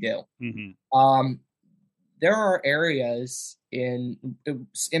wrestling as we do. Mm-hmm. There are areas in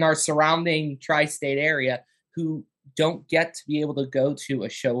our surrounding tri-state area who don't get to be able to go to a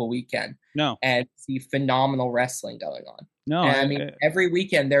show a weekend. No. And see phenomenal wrestling going on. No. And every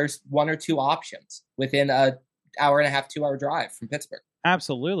weekend there's one or two options within a hour and a half, 2 hour drive from Pittsburgh.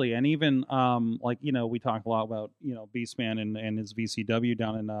 Absolutely. And even we talk a lot about Beastman and his VCW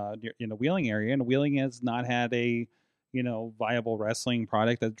down in the Wheeling area, and Wheeling has not had a viable wrestling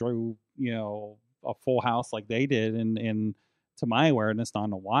product that drew a full house like they did in to my awareness not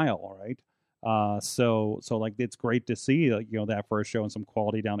in a while, right? So it's great to see that first show and some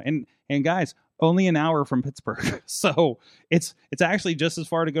quality down, and guys, only an hour from Pittsburgh, so it's actually just as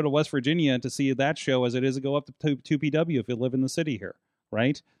far to go to West Virginia to see that show as it is to go up to 2PW if you live in the city here,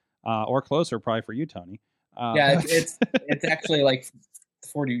 right? Or closer probably for you, Tony. It's actually like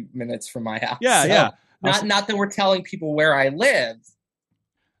 40 minutes from my house. Yeah. Not that we're telling people where I live.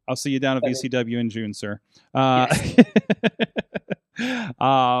 I'll see you down at VCW in June, sir. Yes.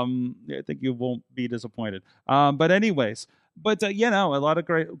 I think you won't be disappointed. But anyways, a lot of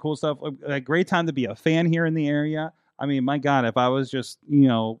great, cool stuff. A great time to be a fan here in the area. My God, if I was just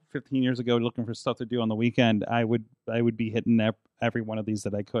 15 years ago looking for stuff to do on the weekend, I would be hitting every one of these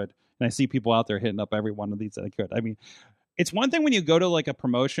that I could. And I see people out there hitting up every one of these that I could. It's one thing when you go to like a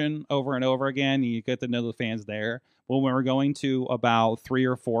promotion over and over again, and you get to know the fans there. Well, when we're going to about 3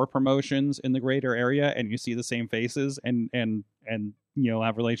 or 4 promotions in the greater area, and you see the same faces and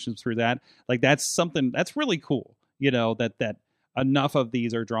have relationships through that, like that's something that's really cool. That enough of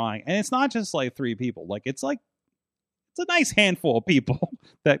these are drawing, and it's not just like 3 people. It's a nice handful of people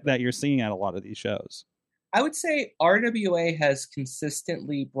that you're seeing at a lot of these shows. I would say RWA has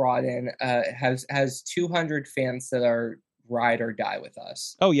consistently brought in has 200 fans that are ride or die with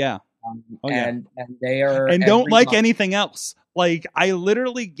us. Oh yeah. And they are and don't like month. Anything else. Like I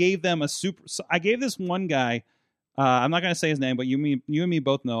literally gave them I gave this one guy, I'm not going to say his name, but you and me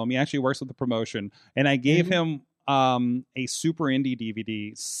both know him. He actually works with the promotion, and I gave him a Super Indie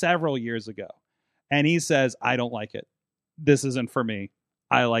DVD several years ago, and he says, I don't like it. This isn't for me.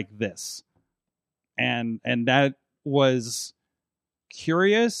 I like this. And that was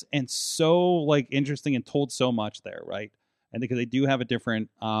curious and so like interesting and told so much there, right? And because they do have a different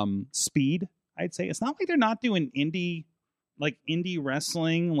speed, I'd say. It's not like they're not doing indie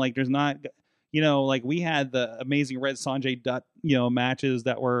wrestling. Like there's not, like we had the Amazing Red Sanjay Dutt, matches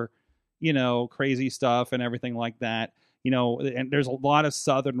that were, crazy stuff and everything like that. And there's a lot of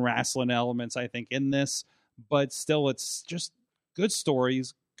Southern wrestling elements, I think, in this, but still it's just good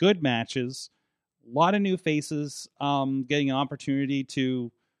stories, good matches. A lot of new faces getting an opportunity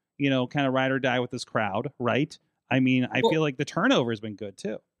to, kind of ride or die with this crowd, right? I feel like the turnover has been good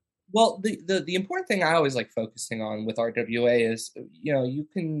too. Well, the important thing I always like focusing on with RWA is, you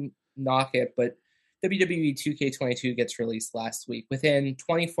can knock it, but WWE 2K22 gets released last week. Within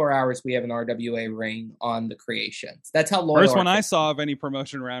 24 hours, we have an RWA ring on the creations. That's how loyal. First one I saw of any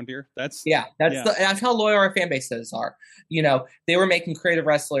promotion around here. That's how loyal our fan bases are. You know, they were making creative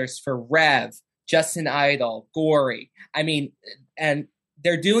wrestlers for Rev, Justin Idol, Gory. I mean, and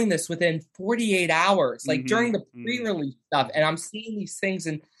they're doing this within 48 hours, like during the pre-release stuff. And I'm seeing these things,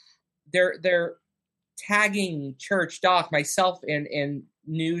 and they're tagging Church, Doc, myself in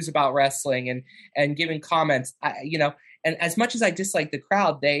news about wrestling and giving comments. And as much as I dislike the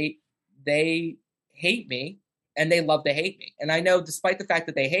crowd, they hate me, and they love to hate me. And I know, despite the fact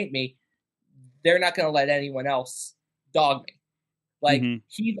that they hate me, they're not going to let anyone else dog me. Like,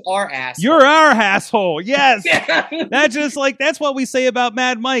 he's our asshole. You're our asshole. Yes. Yeah. That's what we say about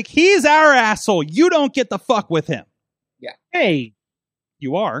Mad Mike. He's our asshole. You don't get the fuck with him. Yeah. Hey,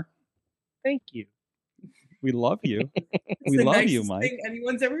 you are. Thank you. We love you. We love you, Mike. Thing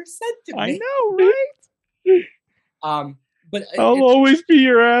anyone's ever said to me. I know, right? But I'll always be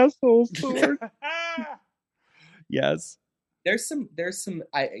your asshole, Sword. Yes. There's some.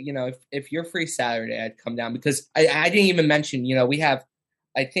 If you're free Saturday, I'd come down, because I didn't even mention. We have.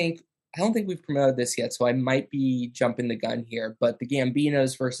 I don't think we've promoted this yet, so I might be jumping the gun here. But the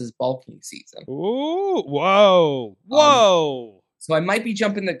Gambinos versus Bulking season. Ooh! Whoa! So I might be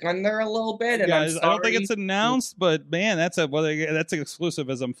jumping the gun there a little bit, and guys, I'm sorry. I don't think it's announced, but man, that's exclusive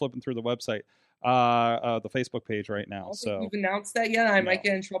as I'm flipping through the website, the Facebook page right now. I don't So think we've announced that yet. I might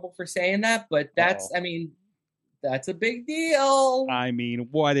get in trouble for saying that, but that's. I mean, that's a big deal. I mean,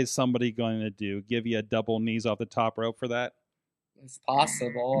 what is somebody going to do? Give you a double knees off the top rope for that? It's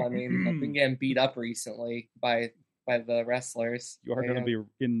possible. I mean, I've been getting beat up recently by the wrestlers. You are going to be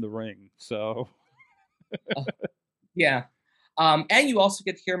in the ring, so yeah. And you also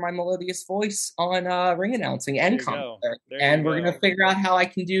get to hear my melodious voice on ring announcing and commentary. And we're going to figure out how I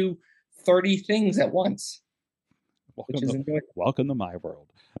can do 30 things at once. Welcome to my world.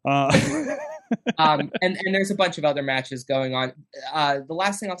 And there's a bunch of other matches going on. The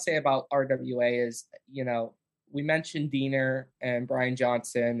last thing I'll say about RWA is, we mentioned Diener and Brian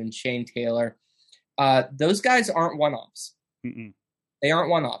Johnson and Shane Taylor. Those guys aren't one-offs. They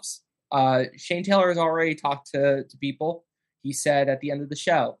aren't one-offs. Shane Taylor has already talked to people. He said at the end of the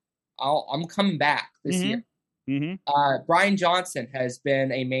show, I'm coming back this year. Brian Johnson has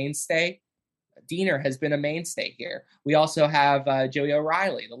been a mainstay. Diener has been a mainstay here. We also have Joey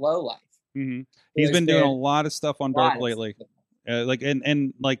O'Reilly, the low life. He's been doing a lot of stuff on Dark lately. Also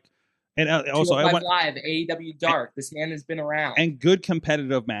I went live AEW Dark. This man has been around, and good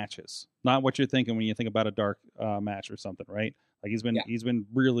competitive matches. Not what you're thinking when you think about a Dark match or something, right? Like he's been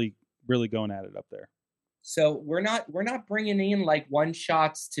really, really going at it up there. So we're not bringing in like one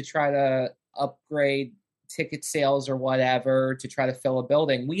shots to try to upgrade ticket sales or whatever to try to fill a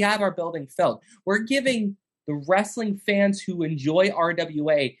building. We have our building filled. We're giving the wrestling fans who enjoy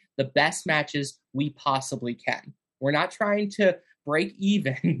RWA the best matches we possibly can. We're not trying to break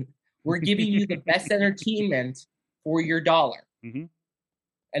even. We're giving you the best entertainment for your dollar. And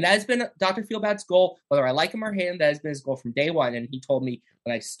that has been Dr. Feelbad's goal, whether I like him or hate him. That has been his goal from day one. And he told me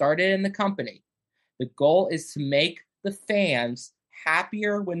when I started in the company, the goal is to make the fans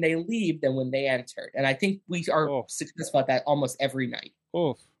happier when they leave than when they entered. And I think we are successful at that almost every night.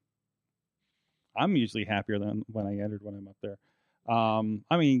 I'm usually happier than when I entered when I'm up there. I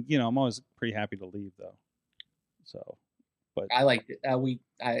mean, I'm always pretty happy to leave though. So, but I liked it.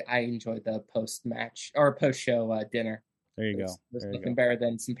 I enjoyed the post-match or post-show dinner. There you go. There's nothing better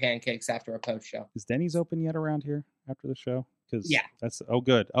than some pancakes after a post-show. Is Denny's open yet around here after the show? Because that's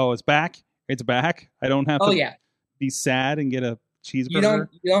good. Oh, it's back. It's back. I don't have to be sad and get a cheeseburger.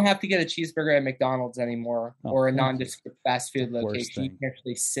 You don't have to get a cheeseburger at McDonald's anymore or a nondescript fast food location. You can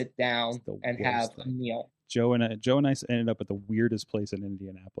actually sit down and have a meal. Joe and I ended up at the weirdest place in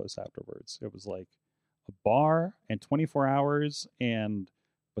Indianapolis afterwards. It was like a bar and 24 hours,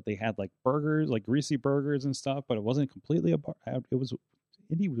 but they had like burgers, like greasy burgers and stuff, but it wasn't completely a bar. It was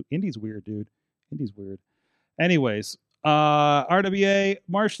Indy's weird, dude. Indy's weird. Anyways, RWA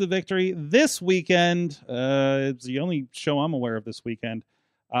March to Victory this weekend. It's the only show I'm aware of this weekend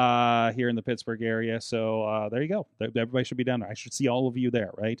here in the Pittsburgh area. So there you go. Everybody should be down there. I should see all of you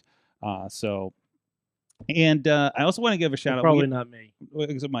there, right? And I also want to give a shout out. Probably not me.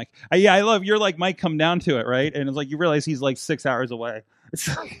 Is it Mike? Yeah, I love. You're like Mike. Come down to it, right? And it's like you realize he's like 6 hours away.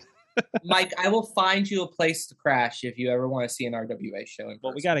 Mike, I will find you a place to crash if you ever want to see an RWA show.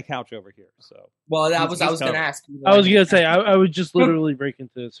 Well, we got a couch over here, so. Well, I was going to ask you. I was going to say I would just literally break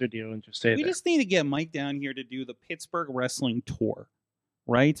into the studio and just stay there. We just need to get Mike down here to do the Pittsburgh wrestling tour,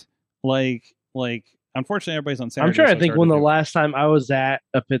 right? Like unfortunately, everybody's on Saturday. I'm trying so to think it's hard when the do. last time I was at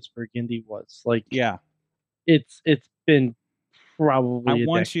a Pittsburgh Indie was. Like, Yeah, it's been probably I a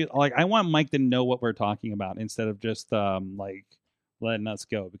want decade. you like I want Mike to know what we're talking about instead of just like letting us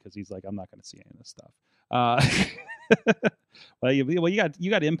go because he's like I'm not going to see any of this stuff. Well, you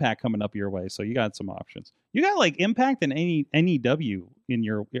got Impact coming up your way, so you got some options. You got like Impact and any NEW in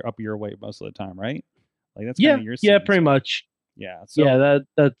your up your way most of the time, right? Like that's kind of your scene, pretty so- much. Yeah, so Yeah,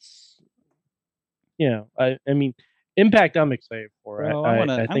 that's I mean, Impact. I'm excited for. bro, I I want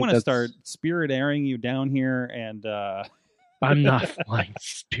think to that's- start spirit airing you down here, and I'm not flying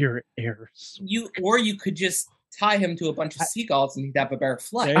Spirit Airs. You could just tie him to a bunch of seagulls and he'd have a better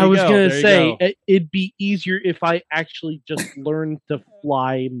flight. There I you was go, gonna there you say go. it'd be easier if I actually just learned to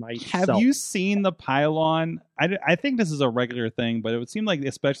fly myself. have you seen the pylon? I think this is a regular thing, but it would seem like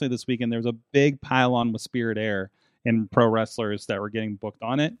especially this weekend there was a big pylon with Spirit Air and pro wrestlers that were getting booked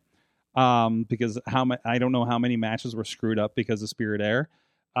on it. Because I don't know how many matches were screwed up because of Spirit Air.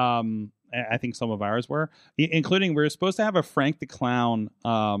 I think some of ours were, including we were supposed to have a Frank the Clown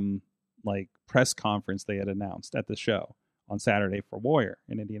like press conference they had announced at the show on Saturday for Warrior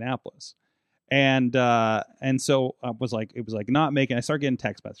in Indianapolis, and so it was like not making. I started getting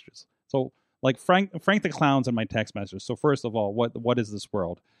text messages. So like Frank the Clown's in my text messages. So first of all, what is this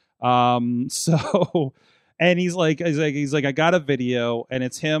world? So. And he's like, I got a video, and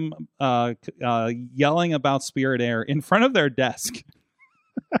it's him yelling about Spirit Air in front of their desk.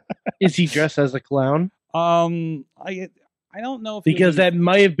 Is he dressed as a clown? I don't know if Because that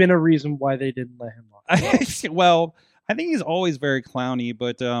might have been a reason why they didn't let him on. well, I think he's always very clowny,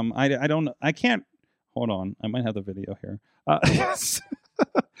 but I don't know. I can't. Hold on, I might have the video here.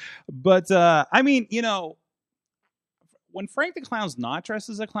 But I mean, you know, when Frank the Clown's not dressed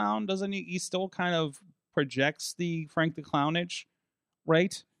as a clown, doesn't he still kind of projects the Frank the Clownage,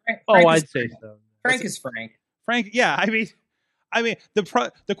 right? I'd say so. Frank is Frank. Frank, yeah. I mean,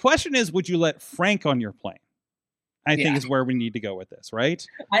 the question is, would you let Frank on your plane? I think is where we need to go with this, right?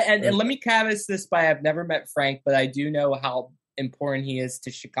 And let me caveat this by I've never met Frank, but I do know how important he is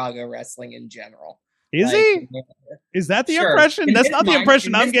to Chicago wrestling in general. Is he? Is that the impression? In That's his not the mind-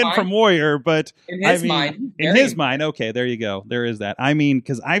 impression in I'm his getting mind- from Warrior, but In his I mean, mind. in his mind, okay, there you go. There is that. I mean,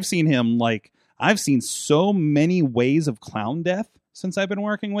 because I've seen him like I've seen so many ways of clown death since I've been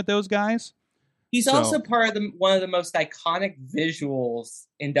working with those guys. He's So- also part of one of the most iconic visuals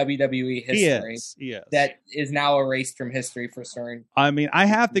in WWE history He is. that is now erased from history for certain. I mean, I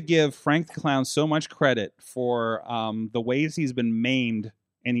have to give Frank the Clown so much credit for the ways he's been maimed,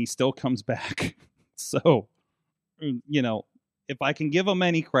 and he still comes back. So, you know, if I can give him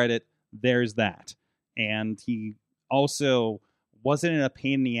any credit, there's that. And he also wasn't in a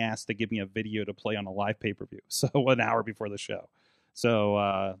pain in the ass to give me a video to play on a live pay-per-view. So an hour before the show.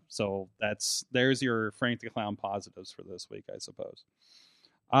 So there's your Frank the Clown positives for this week, I suppose.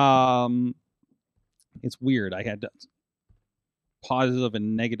 It's weird. I had positive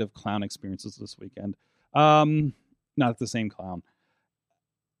and negative clown experiences this weekend. Not the same clown.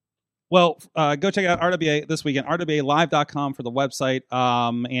 Well, go check out RWA this weekend, rwalive.com for the website.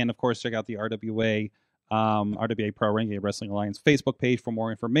 And of course, check out the RWA Pro Wrestling Alliance Facebook page for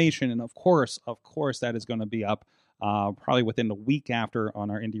more information. And of course, that is going to be up probably within the week after on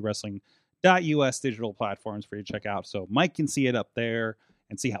our indiewrestling.us digital platforms for you to check out. So Mike can see it up there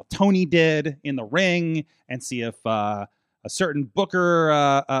and see how Tony did in the ring and see if a certain booker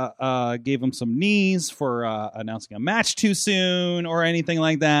gave him some knees for announcing a match too soon or anything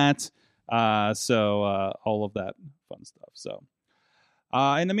like that. So all of that fun stuff. So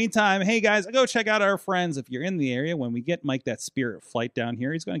in the meantime, hey guys, go check out our friends if you're in the area. When we get Mike that Spirit flight down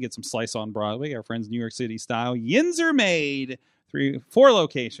here, he's going to get some slice on Broadway. Our friends New York City style. Yins are made. 4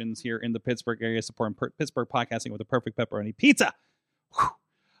 locations here in the Pittsburgh area supporting Pittsburgh podcasting with a perfect pepperoni pizza.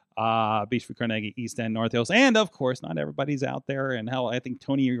 Beachview, Carnegie, East End, North Hills, and of course, not everybody's out there. And hell, I think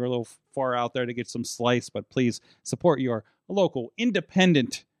Tony, you're a little far out there to get some slice, but please support your local,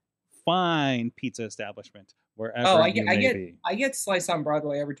 independent, fine pizza establishment wherever you may be. I get slice on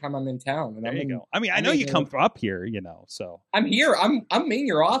Broadway every time I'm in town. And There you go. I mean, I know you come up here, you know, so I'm here. I'm in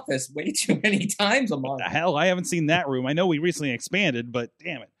your office way too many times a month. the hell, I haven't seen that room. I know we recently expanded, but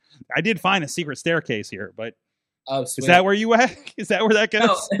damn it, I did find a secret staircase here. But Oh, sweet. is that where you at? Is that where that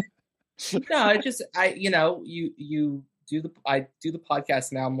goes? No, I just you do the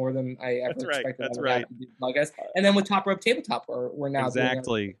podcast now more than I ever That's right, expected. that's I would right. have to do the podcast. And then with Top Rope Tabletop, we're now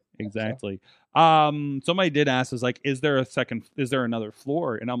doing Exactly. Somebody did ask us, like, is there another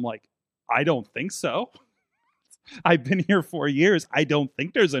floor? And I'm like, I don't think so. I've been here 4 years. I don't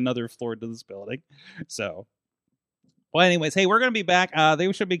think there's another floor to this building. So, well, anyways, hey, we're going to be back.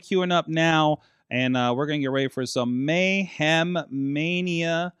 They should be queuing up now. And we're going to get ready for some Mayhem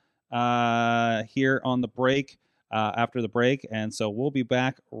Mania here on the break, after the break. And so we'll be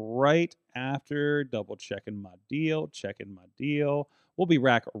back right after checking my deal. We'll be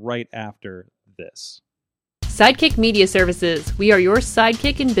back right after this. Sidekick Media Services. We are your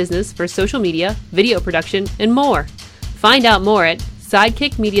sidekick in business for social media, video production, and more. Find out more at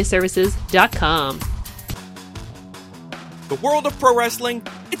sidekickmediaservices.com. The world of pro wrestling,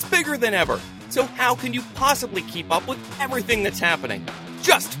 it's bigger than ever. So how can you possibly keep up with everything that's happening?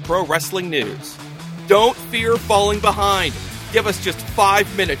 Just pro wrestling news. Don't fear falling behind. Give us just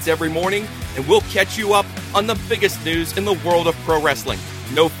 5 minutes every morning, and we'll catch you up on the biggest news in the world of pro wrestling.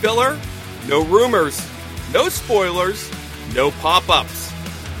 No filler, no rumors, no spoilers, no pop-ups.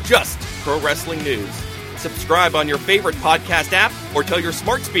 Just pro wrestling news. Subscribe on your favorite podcast app or tell your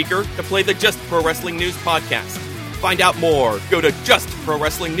smart speaker to play the Just Pro Wrestling News podcast. Find out more. Go to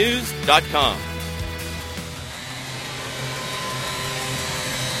justprowrestlingnews.com.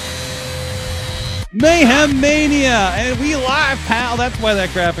 Mayhem Mania, and we live, pal. That's why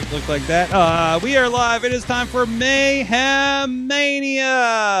that graphic looked like that. We are live. It is time for Mayhem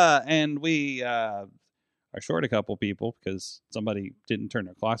Mania, and we are short a couple people because somebody didn't turn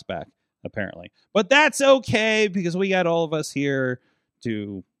their clocks back, apparently. But that's okay because we got all of us here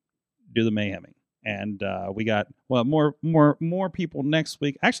to do the mayheming, and we got more people next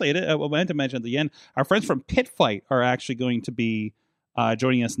week. Actually, I meant to mention at the end, our friends from Pit Fight are actually going to be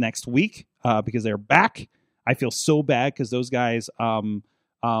joining us next week because they're back. I feel so bad because those guys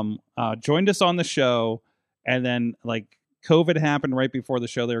joined us on the show, and then like COVID happened right before the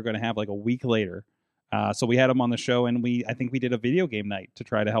show they were going to have like a week later. So we had them on the show, and I think we did a video game night to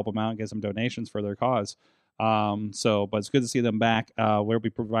try to help them out and get some donations for their cause. But it's good to see them back. We'll be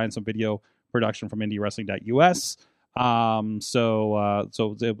providing some video production from IndieWrestling.us. So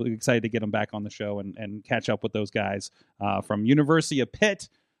excited to get them back on the show and catch up with those guys from University of Pitt,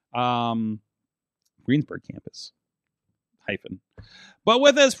 Greensburg campus. But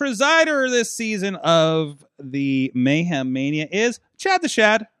with us, presider this season of the Mayhem Mania is Chad the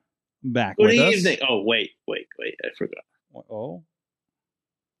Shad. Back Good with evening. us. Oh, wait. I forgot. Oh.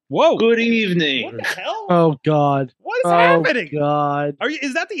 Whoa. Good evening. What the hell? Oh God. What is happening? God.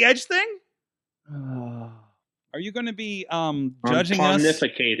 Is that the Edge thing? Are you going to be judging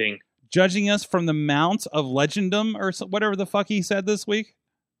us from the Mount of Legendum or whatever the fuck he said this week?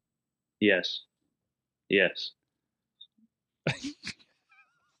 Yes.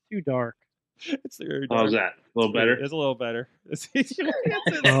 Too dark. It's very How's that? A little better? It's a little better. This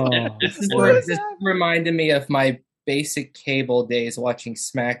reminded me of my basic cable days watching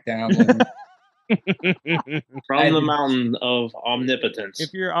SmackDown. From the mountain of omnipotence.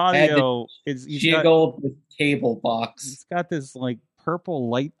 If your audio is jiggled with cable box, it's got this like purple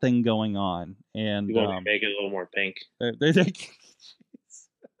light thing going on, and you want to make it a little more pink, or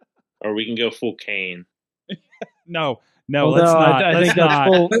we can go full Kane. No, let's not. I think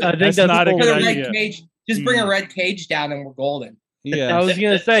that's not a good idea. Just bring a red cage down, and we're golden. Yeah, I was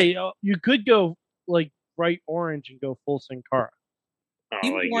gonna say you could go like bright orange and go full Sin Cara. Oh,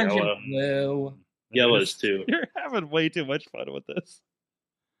 like orange yellow. And blue. Yellows too. You're having way too much fun with this.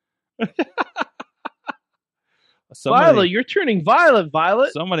 Violet, you're turning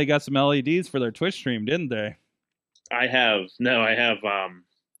violet. Somebody got some LEDs for their Twitch stream, didn't they? I have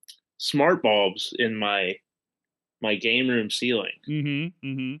smart bulbs in my game room ceiling.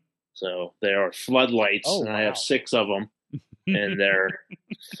 Mm-hmm. So there are floodlights, and I have 6 of them, and they're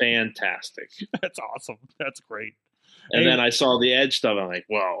fantastic. That's awesome. That's great. And then I saw the Edge stuff. I'm like,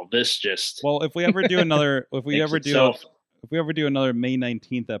 well, this just. Well, if we ever do another, if we ever do another May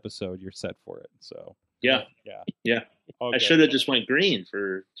 19th episode, you're set for it. So yeah. Okay. I should have just went green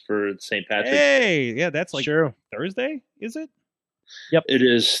for St. Patrick's. Hey, yeah, that's like true. Thursday, is it? Yep, it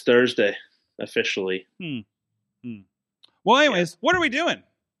is Thursday officially. Well, anyways, what are we doing?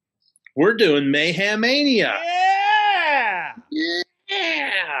 We're doing Mayhem Mania.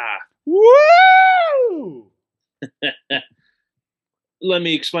 Yeah. Woo! Let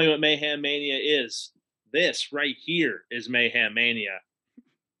me explain what Mayhem Mania is. This right here is Mayhem Mania.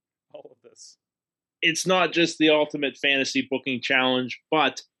 All of this. It's not just the ultimate fantasy booking challenge,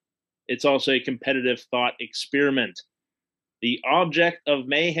 but it's also a competitive thought experiment. The object of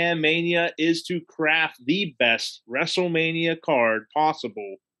Mayhem Mania is to craft the best WrestleMania card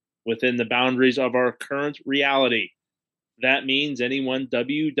possible within the boundaries of our current reality. That means anyone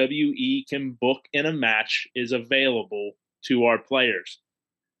WWE can book in a match is available to our players.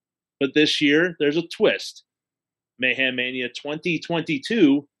 But this year, there's a twist. Mayhem Mania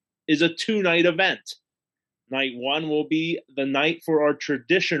 2022 is a 2-night event. Night 1 will be the night for our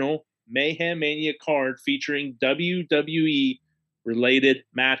traditional Mayhem Mania card featuring WWE related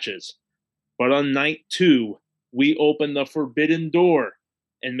matches. But on night 2, we open the forbidden door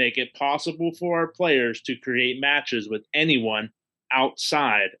and make it possible for our players to create matches with anyone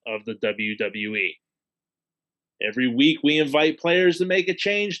outside of the WWE. Every week, we invite players to make a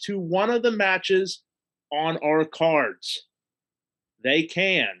change to one of the matches on our cards. They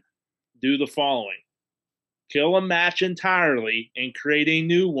can do the following: kill a match entirely and create a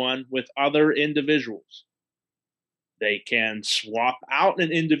new one with other individuals. They can swap out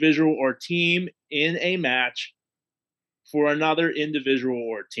an individual or team in a match for another individual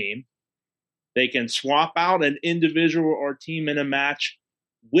or team. They can swap out an individual or team in a match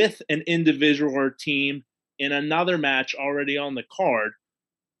with an individual or team in another match already on the card,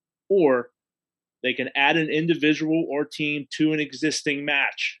 or they can add an individual or team to an existing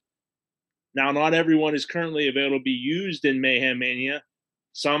match. Now, not everyone is currently available to be used in Mayhem Mania.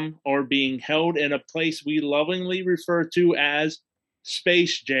 Some are being held in a place we lovingly refer to as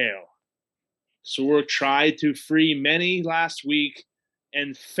Space Jail. Sorg tried to free many last week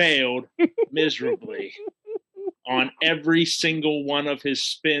and failed miserably on every single one of his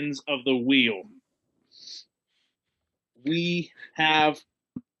spins of the wheel. We have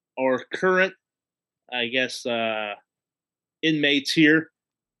our current, inmates here: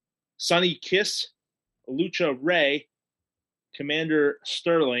 Sonny Kiss, Lucha Ray, Commander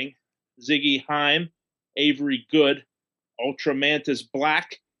Sterling, Ziggy Heim, Avery Good, Ultramantis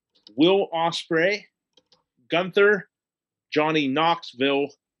Black, Will Ospreay, Gunther, Johnny Knoxville,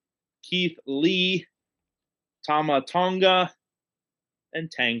 Keith Lee, Tama Tonga, and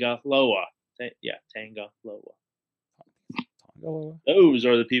Tanga Loa. Tanga Loa. Those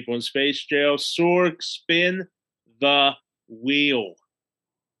are the people in Space Jail. Sorg, spin the wheel.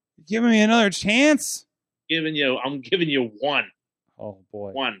 Giving me another chance? I'm giving you one. Oh, boy.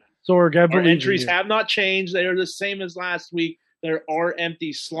 One. Sorg, I Our believe entries in you. have not changed. They are the same as last week. There are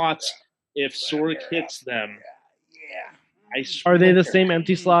empty slots if Sorg hits them. I Are they the swear. same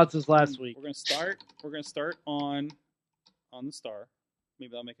empty slots as last week? We're gonna start on the star.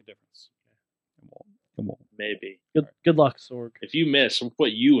 Maybe that'll make a difference. It won't. Maybe. Good luck, Sorg. If you miss, we'll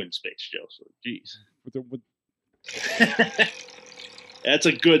put you in Space Jail. So, jeez. That's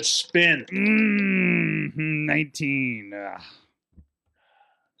a good spin. 19.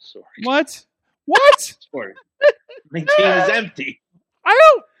 Sorry. What? What? Sorry. 19 is empty. I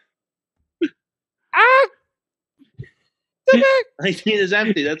don't. 19 is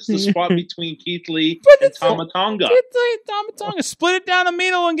empty. That's the spot between Keith Lee But and it's- Tama Tonga. Tama Tonga. Split it down the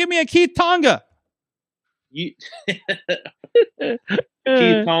middle and give me a Keith Tonga. Keith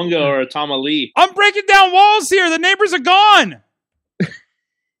Tonga or a Tama Lee. I'm breaking down walls here. The neighbors are gone.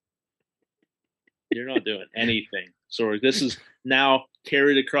 You're not doing anything. Sorry. This is now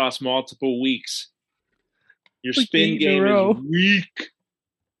carried across multiple weeks. Your Like spin 8 in a game row. is weak.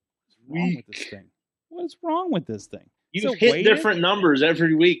 What's wrong with this thing? What's wrong with this thing? Is You've it hit weighted? different numbers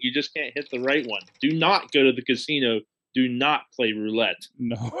every week. You just can't hit the right one. Do not go to the casino. Do not play roulette.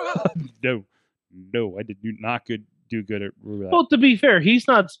 No, no. I did not do good at roulette. Well, to be fair, he's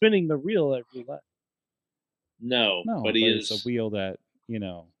not spinning the reel at roulette. No, No, but he is. It's a wheel that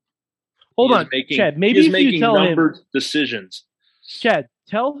Hold he on, is making, Chad. he Maybe is if you making tell him, numbered decisions. Chad,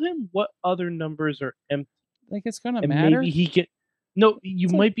 tell him what other numbers are empty, like it's gonna and matter. maybe he can. No, you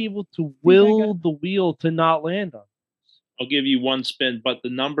It's might be able to I will got- the wheel to not land on. I'll give you one spin, but the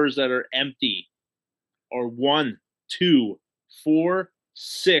numbers that are empty are 1, 2, 4,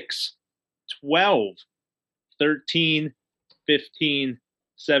 6, 12, 13, 15,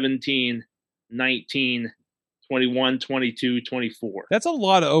 17, 19, 21, 22, 24. That's a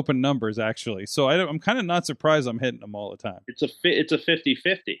lot of open numbers, actually. So I'm kind of not surprised I'm hitting them all the time. It's a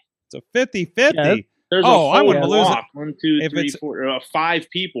 50-50. It's a 50-50. Yeah, There's Oh, I a whole wouldn't lose it. block. 1, 2, If 3, it's- 4, 5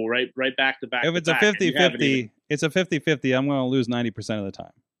 people right back to back. If to it's a back, and you haven't 50-50, even- it's a 50-50. I'm going to lose 90% of the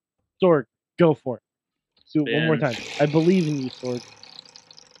time. Sorg, go for it. Do it one more Spin. time. I believe in you, Sorg.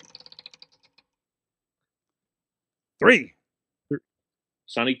 3.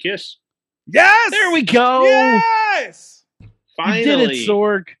 Sonny Kiss. Yes. There we go. Yes. Finally. You did it,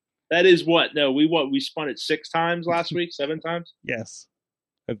 Sorg. That is what? No, we spun it 6 times last week, 7 times. Yes.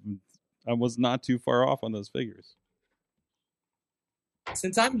 I was not too far off on those figures.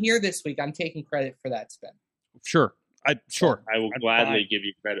 Since I'm here this week, I'm taking credit for that spin. Sure. Sure. I will I'm gladly fine. give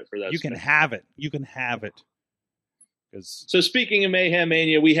you credit for that. You can spin. have it. You can have it. Because So speaking of Mayhem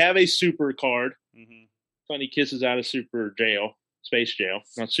Mania, we have a super card. Sonny Kiss is out of super jail, space jail,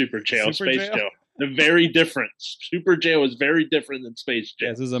 not super jail, Super space jail? jail. They're very different. Super jail is very different than space jail.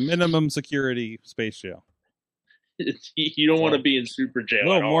 yes, this is a minimum security space jail. You don't want to be in super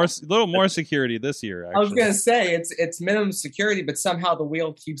jail. A at all. little more security this year. Actually. I was gonna say it's minimum security, but somehow the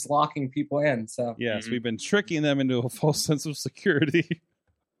wheel keeps locking people in. So Yes, we've been tricking them into a false sense of security.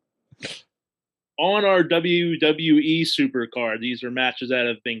 On our WWE Supercard, these are matches that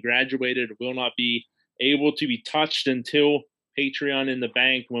have been graduated, will not be able to be touched until Patreon in the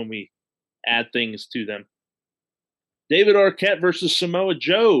Bank when we add things to them. David Arquette versus Samoa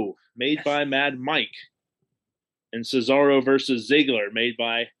Joe, made by Mad Mike. And Cesaro versus Ziggler, made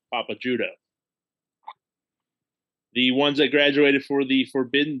by Papa Judo. The ones that graduated for the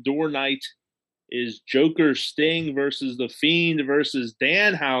Forbidden Door night is Joker Sting versus The Fiend versus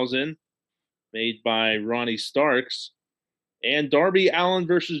Danhausen, made by Ronnie Starks, and Darby Allin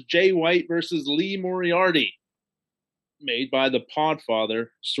versus Jay White versus Lee Moriarty, made by the Podfather,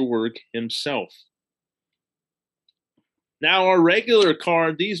 Sorg himself. Now, our regular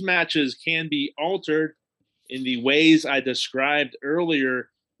card, these matches can be altered in the ways I described earlier.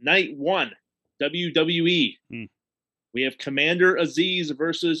 Night 1, WWE. We have Commander Aziz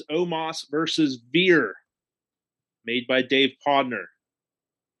versus Omos versus Veer, made by Dave Podner.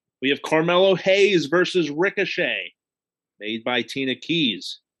 We have Carmelo Hayes versus Ricochet, made by Tina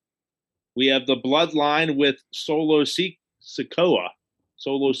Keys. We have the Bloodline with Solo Sikoa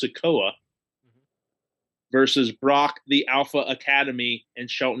versus Brock, the Alpha Academy, and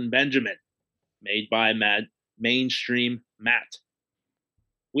Shelton Benjamin, made by Mainstream Matt.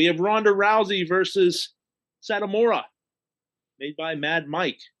 We have Ronda Rousey versus Satomura, made by Mad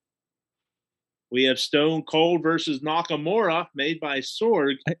Mike. We have Stone Cold versus Nakamura, made by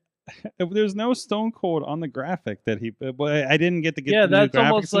Sorg. There's no Stone Cold on the graphic that he. I didn't get to get. Yeah, the new that's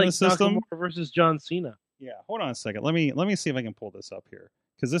almost graphics in like the system. Nakamura versus John Cena. Yeah, hold on a second. Let me see if I can pull this up here,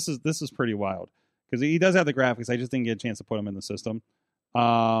 because this is pretty wild. Because he does have the graphics, I just didn't get a chance to put them in the system.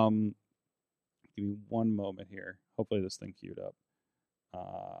 Give me one moment here. Hopefully this thing queued up.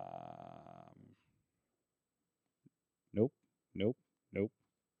 Nope.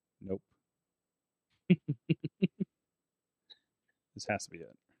 This has to be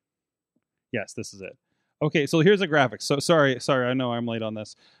it. Yes, this is it. Okay, so here's the graphic. So sorry, I know I'm late on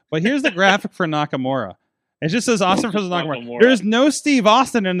this. But here's the graphic for Nakamura. It just says Austin versus Nakamura. There's no Steve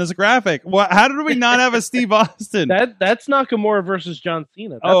Austin in this graphic. How did we not have a Steve Austin? That's Nakamura versus John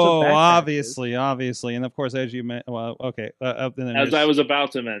Cena. That's obviously. And of course, as you okay. As I was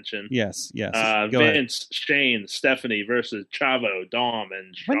about to mention. Yes. Vince, ahead. Shane, Stephanie versus Chavo, Dom,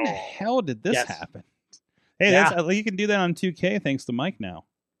 and Shaw. When the hell did this happen? Hey, you can do that on 2K thanks to Mike now.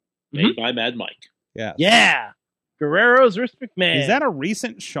 Made by Mad Mike. Yeah. Yeah. Guerrero's Rich McMahon. Is that a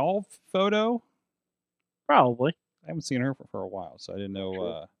recent Shaw photo? Probably. I haven't seen her for a while, so I didn't know.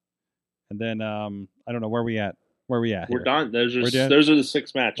 Sure. And then I don't know where we at. We're done. Those are the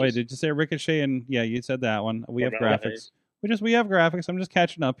 6 matches. Wait, did you say Ricochet? And yeah, you said that one. We have graphics. We have graphics. I'm just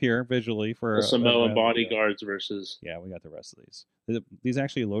catching up here visually for the Samoa Bodyguards versus. Yeah, we got the rest of these. These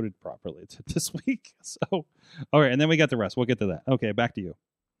actually loaded properly this week. So, all right, and then we got the rest. We'll get to that. Okay, back to you.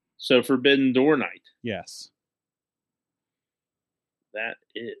 So Forbidden Door night. Yes. That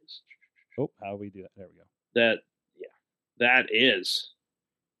is. Oh, how do we do that? There we go. That is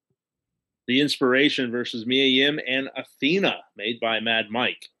The Inspiration versus Mia Yim and Athena, made by Mad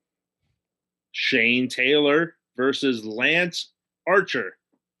Mike. Shane Taylor versus Lance Archer,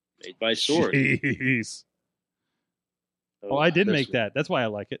 made by Sorg. Jeez. Oh, I did make that. That's why I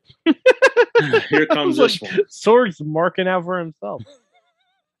like it. Here comes this one. Sorg's marking out for himself.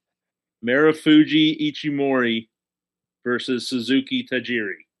 Marufuji Ichimori versus Suzuki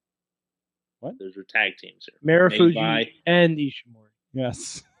Tajiri. What? Those are tag teams here. Marufuji and Ishimori.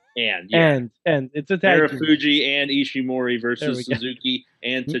 Yes. And it's a tag Marufuji team. and Ishimori versus Suzuki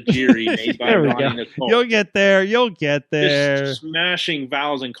and Tajiri, made by Ronnie Nicole. You'll get there. Just smashing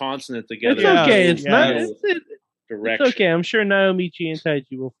vowels and consonants together. It's okay. It's not. Direction. It's okay. I'm sure Naomichi and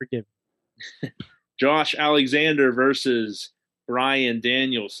Taiji will forgive me. Josh Alexander versus Brian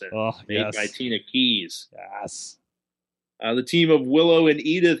Danielson, made by Tina Keys. Yes. The team of Willow and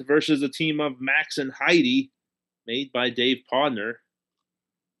Edith versus the team of Max and Heidi, made by Dave Podner.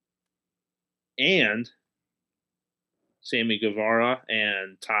 And Sammy Guevara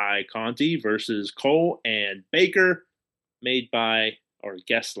and Ty Conti versus Cole and Baker, made by our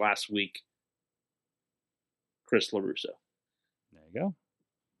guest last week, Chris LaRusso. There you go.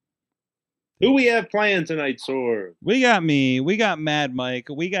 Who we have playing tonight, Sorg? We got me. We got Mad Mike.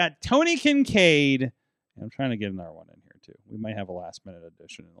 We got Tony Kincaid. I'm trying to get another one in here, too. We might have a last-minute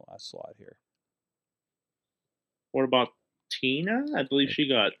addition in the last slot here. What about Tina? I believe she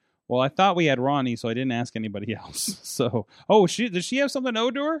got... Well, I thought we had Ronnie, so I didn't ask anybody else. So, does she have something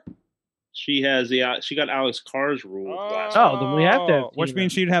owed to her? She has she got Alex Carr's rules last. Oh, then we have to have which Tina.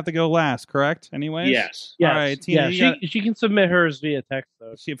 means she'd have to go last, correct? Anyways. Yes. Yes. All right, Tina. Yeah, she can submit hers via text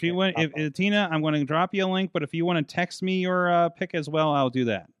though. If you want, if Tina, I'm going to drop you a link. But if you want to text me your pick as well, I'll do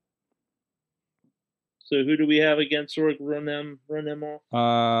that. So who do we have against Sorg? Run them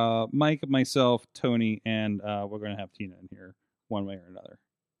off. Mike, myself, Tony, and we're going to have Tina in here one way or another.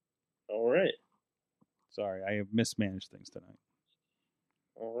 All right. Sorry, I have mismanaged things tonight.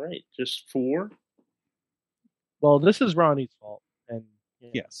 All right. Just 4. Well, this is Ronnie's fault, and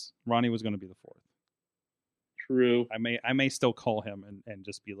Yes, Ronnie was going to be the 4th. True. I may still call him and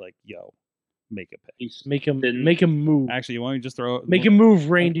just be like, "Yo, make a pick." make him move. Actually, you want me to just throw Make him move,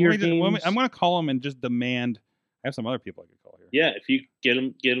 reindeer games. I'm going to call him and just demand. I have some other people I could call here. Yeah, if you get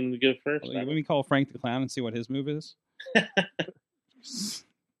him to go first. Let me call Frank the Clown and see what his move is.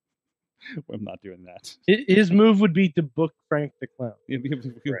 I'm not doing that. His move would be to book Frank the Clown.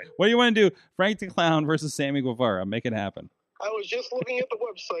 Right. What do you want to do? Frank the Clown versus Sammy Guevara. Make it happen. I was just looking at the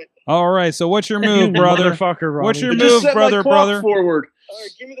website. All right. So what's your move, brother? Motherfucker, Ronnie. What's your Just move, set my brother? clock forward. All right,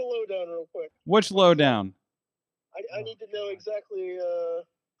 give me the lowdown real quick. Which lowdown? I need to know exactly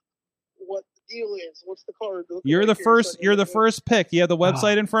what the deal is. What's the card? You're the first. You're the first pick. You have the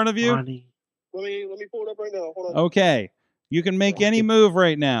website in front of you. Ronnie. Let me pull it up right now. Hold on. Okay. You can make any move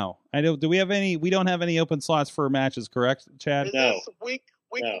right now. I don't. Do we have any? We don't have any open slots for matches, correct, Chad? Is No. this week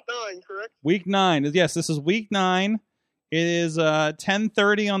No. 9, correct? Week 9. Yes, this is week 9. It is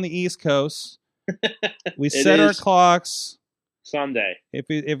 10:30 on the East Coast. We It set our is cloks. Sunday. If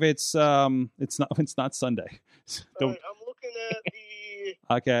it's not Sunday. All right, I'm looking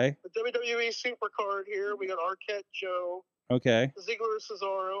at Okay. the WWE Super Card here. We got Arquette Joe, Okay. Ziggler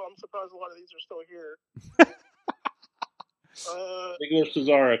Cesaro. I'm surprised a lot of these are still here. Ziggler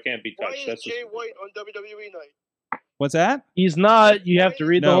Cesaro can't be Why touched. is That's Jay White on WWE Night? What's that? He's not. You have to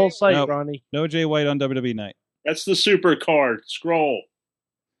read the No, whole site, no. Ronnie. No Jay White on WWE Night. that's the super card. Scroll.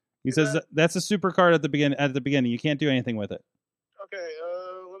 He says that's a super card at the beginning. You can't do anything with it. Okay,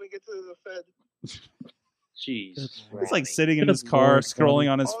 let me get to the Fed. Jeez. It's like sitting in Good his car, Lord,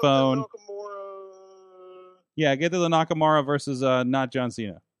 scrolling on his Austin phone. Nakamura. Yeah, get to the Nakamura versus not John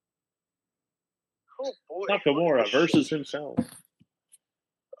Cena. Oh boy. Nakamura versus himself.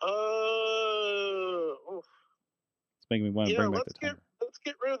 Oof. It's making me want to Yeah, bring back the timer. let's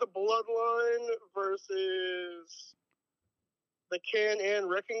get rid of the Bloodline versus the Can-Am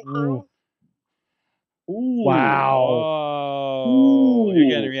Wrecking Crew. Ooh. Wow. Oh, you're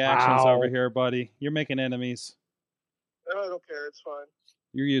getting reactions wow. over here, buddy. You're making enemies. I don't care. It's fine.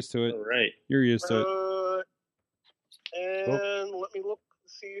 You're used to it. All right. You're used to it. And let me look to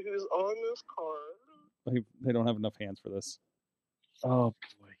see who's on this card. They don't have enough hands for this. Oh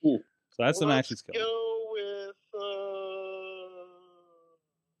boy. So that's the match he's Let's killing. go with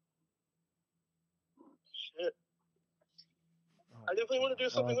shit. I definitely want to do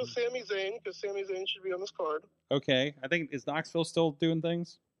something with Sami Zayn because Sami Zayn should be on this card. Okay. I think, is Knoxville still doing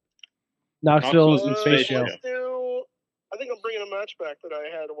things? Knoxville is in Knoxville's Space in Show. Space Let's do. I think I'm bringing a match back that I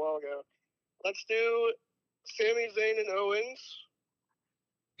had a while ago. Let's do Sami Zayn and Owens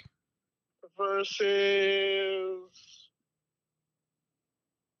versus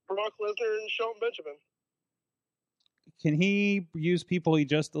Brock Lesnar and Shelton Benjamin. Can he use people he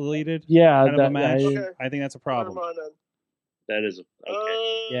just deleted? Yeah, Kind of a that, match? Okay. I think that's a Never problem. mind then. That is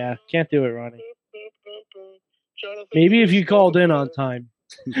okay. yeah, can't do it, Ronnie. Trying to think Maybe who's if you still called in the- on time.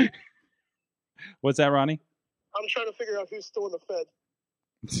 What's that, Ronnie? I'm trying to figure out who's still in the Fed.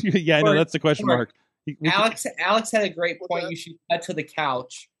 Yeah, I know. Or- That's the question or- mark. Alex had a great What's point. that? You should cut to the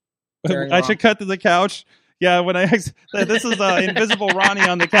couch. during I should cut to the couch. Yeah, when this is invisible Ronnie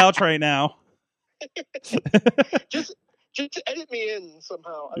on the couch right now. Just edit me in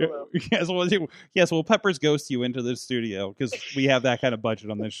somehow. I don't know. Yes, well, Peppers ghost you into the studio because we have that kind of budget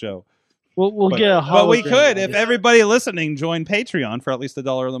on this show. We'll But, get a but we hologram. could if everybody listening joined Patreon for at least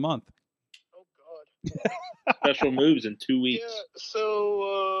 $1 a month. Oh God. Special moves in 2 weeks. Yeah.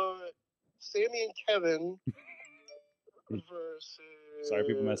 So Sammy and Kevin versus. Sorry,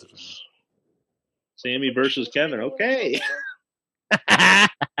 people messaging me. Sammy versus Kevin. Okay.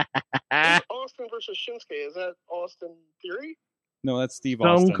 Who's Austin versus Shinsuke. Is that Austin Theory? No, that's Steve Stone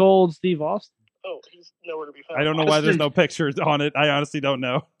Austin. Cold Steve Austin. Oh, he's nowhere to be found. I don't know why there's no pictures on it. I honestly don't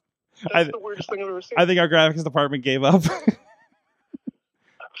know. That's the weirdest thing I've ever seen. I think our graphics department gave up.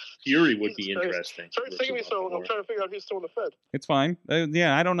 Fury would be Jesus Christ. interesting. Sorry, it's taking me so long. I'm trying to figure out who's still in the Fed. It's fine.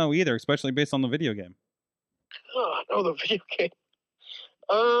 Yeah, I don't know either, especially based on the video game. Oh, the video game.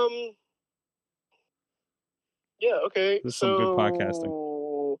 Yeah, okay. This is some good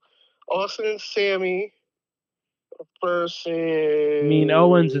podcasting. Austin and Sammy versus. You mean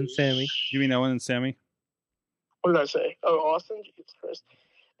Owens and Sammy? You mean Owen and Sammy? What did I say? Oh, Austin. Jesus Christ.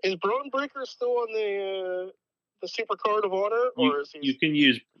 Is Braun Breaker still on the Super Card of Honor, or is he? You can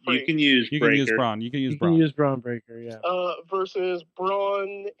use free? you can use You Breaker. can use Braun. You can use You Braun. can use Braun Breaker, yeah. Versus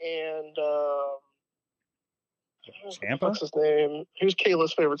Braun and Ciampa? what's his name? Who's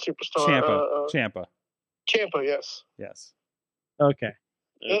Kayla's favorite superstar? Ciampa. Ciampa, yes. Yes. Okay.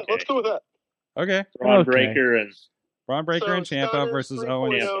 Yeah, let's go with that. Okay. Braun Okay. Breaker and Braun Breaker So and Ciampa Stunner's versus 3.0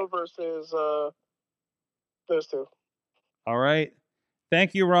 Owen. versus those two. All right.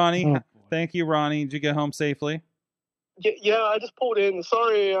 Thank you, Ronnie. Oh, boy. Thank you, Ronnie. Did you get home safely? Yeah, I just pulled in.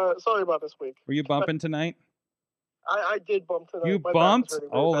 Sorry about this week. Were you bumping tonight? I did bump tonight. You My back was bumped? hurting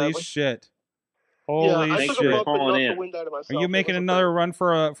very Holy badly. shit. Yeah, Holy I Thanks took for a shit. bump and calling knocked in. the wind out of myself. Are you It making was a another thing.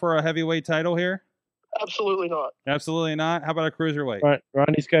 run for a heavyweight title here? Absolutely not. Absolutely not. How about a cruiserweight? Right,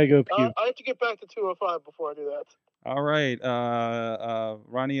 Ronnie's got to go puke. I have to get back to 205 before I do that. All right.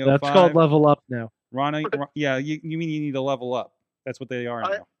 Ronnie 05. That's called level up now. Ronnie. Yeah, you mean you need to level up. That's what they are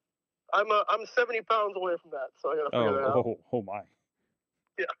now. I'm 70 pounds away from that, so I gotta figure that out. Oh my.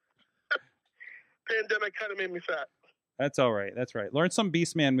 Pandemic kind of made me fat. That's all right. That's right. Learn some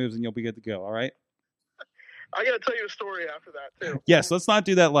Beastman moves and you'll be good to go. All right. I gotta tell you a story after that too. Yes. Let's not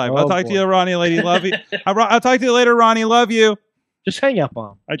do that live. Oh, I'll talk to boy. you, Ronnie. Lady, love you. I'll talk to you later, Ronnie. Love you. Just hang up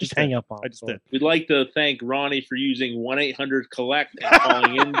on him. I just just hang did. up on him. I just did. we'd like to thank Ronnie for using 1-800-COLLECT and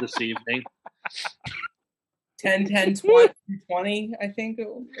calling in this evening. 10, 10, 20, 20, I think it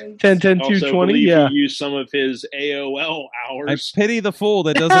was. 10, 10, Also 220, believe yeah. he used some of his AOL I hours. pity the fool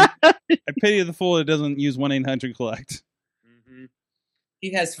that doesn't. I pity the fool that doesn't use 1-800-COLLECT. Mhm.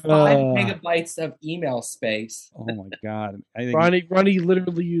 He has 5 Uh. megabytes of email space. Oh my god! I think. Ronnie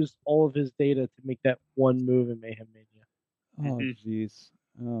literally used all of his data to make that one move in Mayhem Mania. Oh jeez.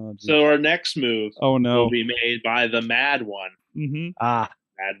 Oh jeez. So our next move Oh no. will be made by the Mad One, Mm-hmm. Ah,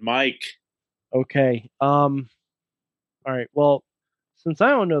 Mad Mike. okay. All right. Well, since I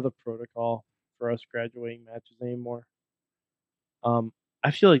don't know the protocol for us graduating matches anymore,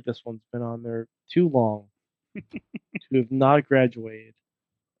 I feel like this one's been on there too long to have not graduated.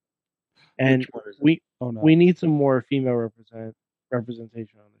 And Which one is it? Oh no. we need some more female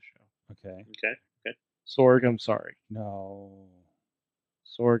representation on the show. Okay. Okay. Sorg, I'm sorry. No.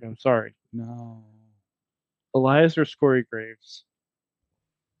 Sorg, I'm sorry. No. Elias or Scory Graves?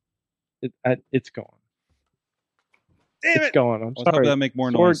 It's gone. Damn It's it! gone. I'm Let's hope sorry. that make more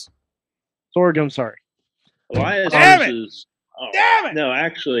Sorg- noise. Sorg, I'm sorry. Elias Damn it! versus. Oh, Damn it! No,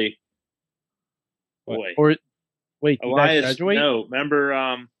 actually. What? Boy. Or wait, did I Elias, graduate? no, remember,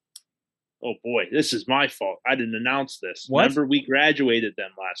 oh boy, this is my fault. I didn't announce this. What? Remember, we graduated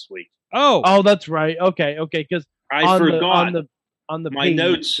them last week. Oh. Oh, that's right. Okay, because I forgot. on the My page,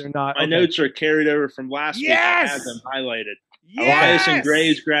 notes- they're not. My okay. notes are carried over from last week. I Yes! had them highlighted. Yes! Elias and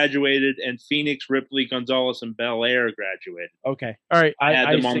Graves graduated, and Phoenix, Ripley, Gonzalez, and Belair graduated. Okay, all right. I had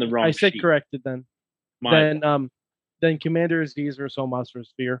them on said- the wrong I said sheet. corrected then. Then Commander Aziz or Soul Monster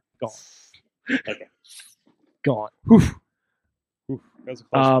Sphere gone. Okay. Gone. Oof, that was a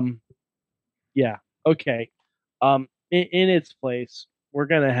close Yeah. Okay. In its place, we're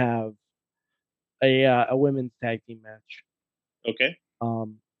gonna have a women's tag team match. Okay.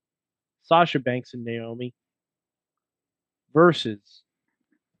 Sasha Banks and Naomi versus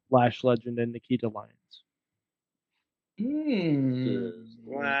Lash Legend and Nikita Lyons.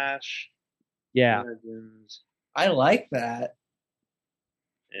 Slash. Yeah, Legends, I like that.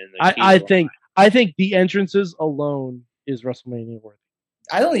 and I think the entrances alone is WrestleMania worthy.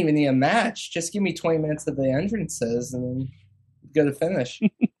 I don't even need a match. Just give me 20 minutes of the entrances and then go to finish.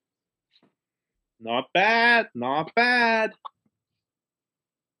 Not bad. Not bad.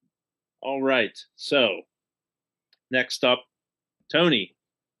 All right. So, next up, Tony,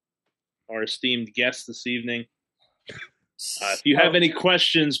 our esteemed guest this evening. If you have any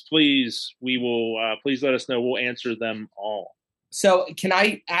questions, please, please let us know. We'll answer them all. So, can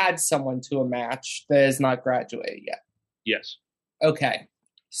I add someone to a match that is not graduated yet? Yes. Okay.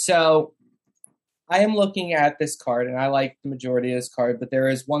 So, I am looking at this card, and I like the majority of this card, but there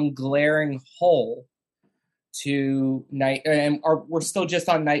is one glaring hole to night. And we're still just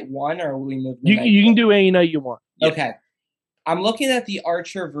on night 1, or will we move? To night You can 4? do any night you want. Okay. I'm looking at the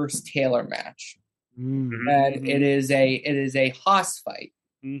Archer versus Taylor match, Mm-hmm. and it is a Haas fight.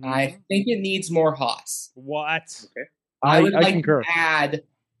 Mhm. I think it needs more Haas. What? I would like concur. to add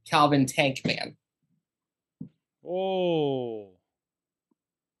Calvin Tankman. Oh.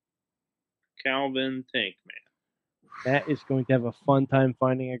 Calvin Tankman. Matt is going to have a fun time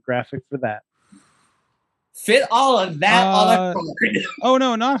finding a graphic for that. Fit all of that on a card. Oh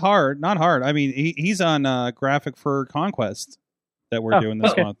no, not hard, not hard. I mean, he's on graphic for Conquest that we're doing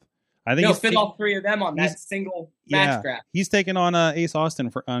this month. I think Fit all three of them on that single match graph. He's taking on Ace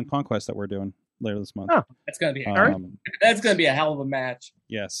Austin on Conquest that we're doing later this month. Oh, that's gonna be that's gonna be a hell of a match.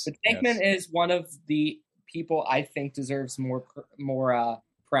 Yes, but Tankman is one of the people I think deserves more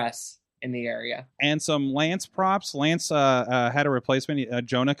press in the area. And some Lance props. Lance had a replacement.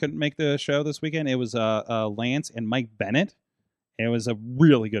 Jonah couldn't make the show this weekend. It was Lance and Mike Bennett. It was a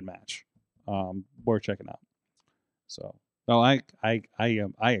really good match. Worth checking out. So, I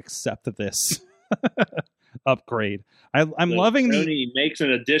accept this upgrade. I'm loving Tony makes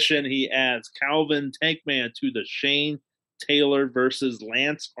an addition. He adds Calvin Tankman to the Shane Taylor versus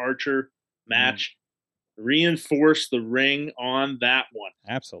Lance Archer match. Reinforce the ring on that one.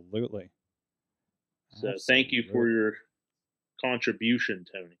 Absolutely. So thank you for your contribution,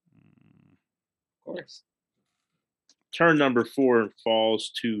 Tony. Of course. Turn number 4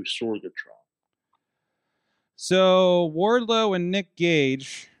 falls to Sorgatron. So Wardlow and Nick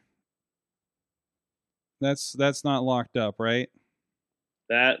Gage. That's not locked up, right?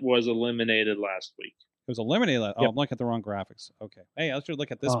 That was eliminated last week. It was eliminated. Oh, I'm looking at the wrong graphics. Okay. Hey, let's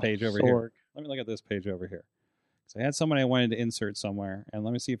look at this page over here. Let me look at this page over here. So I had someone I wanted to insert somewhere, and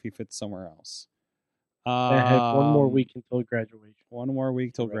let me see if he fits somewhere else. I have one more week until graduation. One more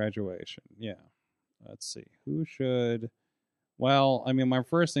week till graduation. Yeah. Let's see. Who should... Well, I mean, my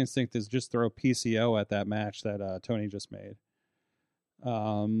first instinct is just throw PCO at that match that Tony just made.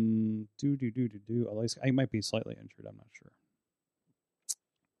 At least I might be slightly injured. I'm not sure.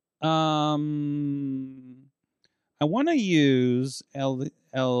 I want to use El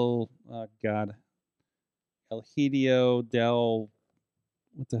Hidio del...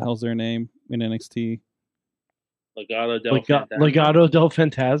 What the hell's their name in NXT? Legado del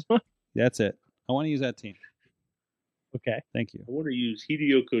Fantasma? That's it. I want to use that team. Okay. Thank you. I want to use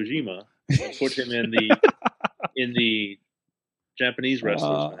Hideo Kojima and put him in the Japanese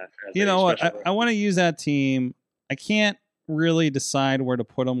wrestlers match. You know what? I want to use that team. I can't really decide where to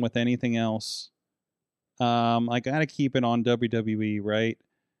put them with anything else. I got to keep it on WWE, right?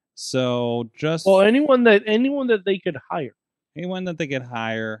 So just anyone that they could hire. Anyone that they could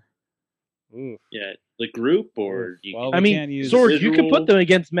hire. Oof. Yeah, the group or Sword, you could put them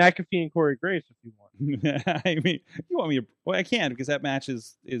against McAfee and Corey Graves if you want. I mean, you want me to? Well, I can because that match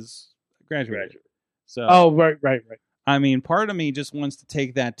is graduated. So right. I mean, part of me just wants to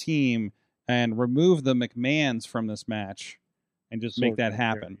take that team and remove the McMahons from this match and just make that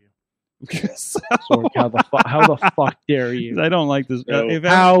happen. Sword, how the fuck dare you? I don't like this.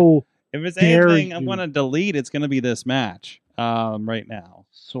 If it's anything I'm going to delete, it's going to be this match right now.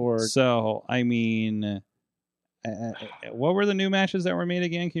 Sword. So, I mean, what were the new matches that were made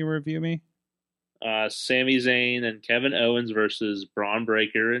again? Can you review me? Sami Zayn and Kevin Owens versus Braun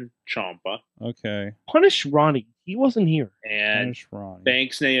Breaker and Ciampa. Okay. Punish Ronnie. He wasn't here. And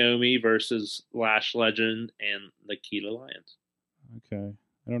Banks Naomi versus Lash Legend and Nikita Lyons. Okay.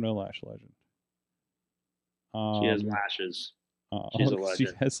 I don't know Lash Legend. She has lashes. She's a legend. She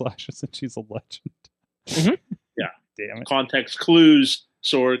has lashes and she's a legend. Mm-hmm. Yeah. Damn it. Context clues,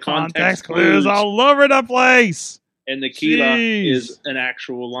 Sword. Context clues all over the place. And Nikita is an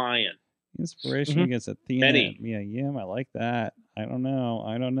actual lion. Inspiration against Athena. Benny. Yeah, I like that. I don't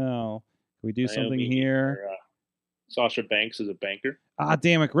know. Can we do something here? Sasha Banks is a banker. Ah,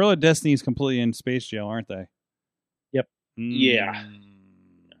 damn it. Gorilla Destiny is completely in space jail, aren't they? Yep. Yeah.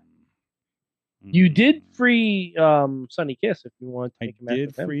 You did free Sunny Kiss if you want to take a match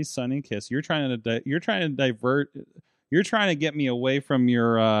with him. Free Sunny Kiss. You're trying to divert. You're trying to get me away from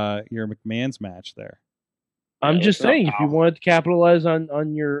your McMahon's match there. I'm just saying, if you wanted to capitalize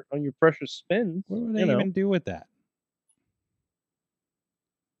on your precious spins, what would they even do with that?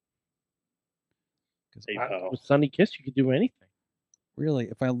 With Sunny Kiss, you could do anything. Really,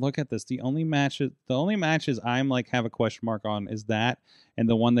 if I look at this, the only matches I'm like have a question mark on is that and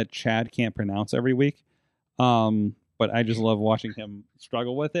the one that Chad can't pronounce every week. But I just love watching him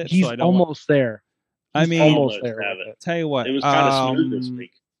struggle with it. He's almost there. I mean, almost there. Tell you what, it was kind of smooth this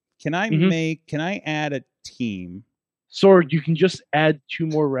week. Can I add a team? Sword, you can just add 2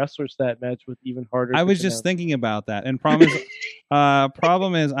 more wrestlers to that match with even harder. I was just thinking about that, and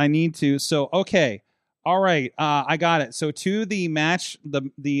problem is I need to. So okay, all right, I got it. So to the match,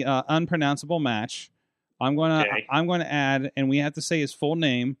 the unpronounceable match, I'm gonna add, and we have to say his full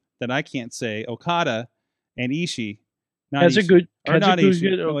name that I can't say. Okada and Ishii. That's a good. Not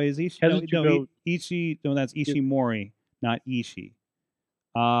Ishii. No, is Ishii? Ishii. No, that's Ishimori, not Ishii.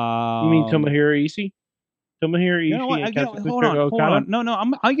 You mean Tomohiro Ishii? Tomohiro Ishii You know what? and Kazuchika Hold Okada. on.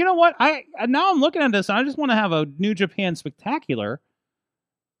 No. You know what? Now I'm looking at this. And I just want to have a New Japan Spectacular.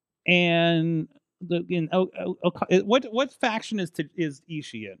 And what faction is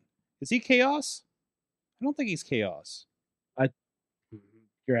Ishii in? Is he Chaos? I don't think he's Chaos.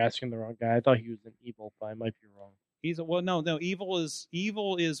 You're asking the wrong guy. I thought he was an Evil, but I might be wrong. No.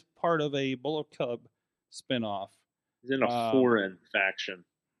 Evil is part of a Bullet Club spinoff. He's in a foreign faction.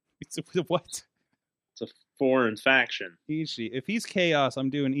 It's what? It's a foreign faction. Ishii. If he's Chaos, I'm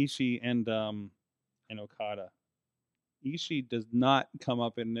doing Ishii and Okada. Ishii does not come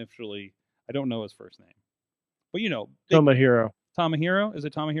up initially. I don't know his first name, but Tomohiro. Tomohiro. Is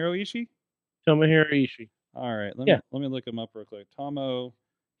it Tomohiro Ishii? Tomohiro Ishii. All right, let me look him up real quick. Tomohiro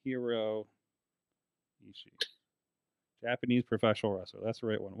Ishii, Japanese professional wrestler. That's the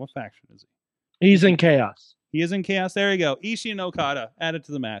right one. What faction is he? He's in Chaos. He is in Chaos. There you go. Ishii and Okada added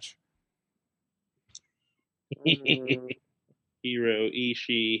to the match. Hiro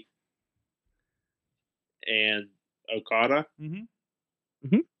Ishii and Okada.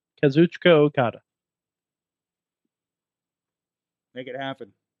 Kazuchika Okada. Make it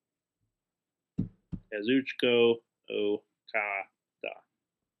happen. Kazuchika Okada.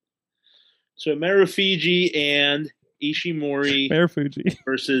 So Marufuji and Ishimori Marufuji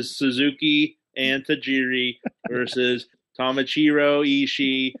versus Suzuki and Tajiri versus Tomohiro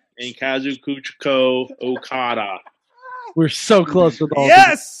Ishii and Kazuchika Okada. We're so close with all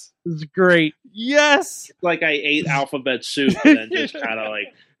Yes! This is great. Yes! It's like I ate alphabet soup and then just kind of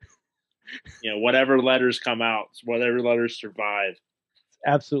like, whatever letters come out, whatever letters survive. It's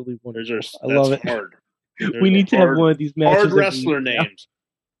absolutely wonderful. I love it. Hard. We need to have one of these matches. Hard wrestler names.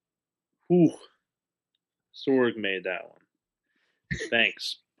 Ooh. Sorg made that one.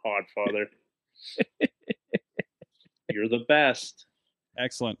 Thanks, Podfather. You're the best.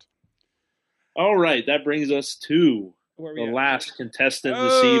 Excellent. All right, that brings us to the last contestant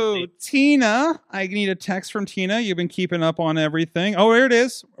this evening. Tina. I need a text from Tina. You've been keeping up on everything. Oh, here it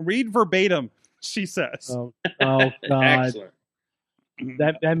is. Read verbatim, she says. Oh God. Excellent.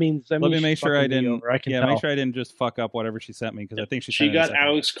 That means let me make sure I didn't. I can tell. Make sure I didn't just fuck up whatever she sent me because I think she got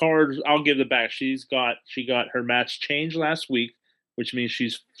Alex Card. I'll give it back. She got her match changed last week, which means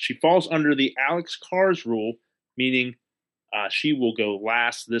she falls under the Alex Cars rule, meaning she will go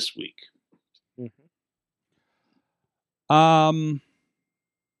last this week.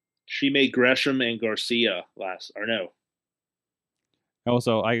 She made Gresham and Garcia last, or no?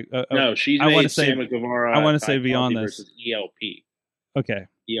 Also, no, she made Sam Guevara. I want to say beyond this versus ELP. Okay.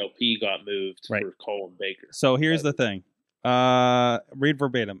 ELP got moved for Cole and Baker. So here's the thing. Read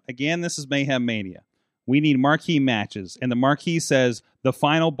verbatim. Again, this is Mayhem Mania. We need marquee matches. And the marquee says the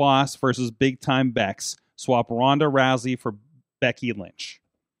final boss versus big time Bex. Swap Ronda Rousey for Becky Lynch.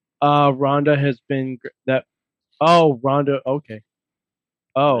 Ronda has been that. Oh, Ronda. Okay.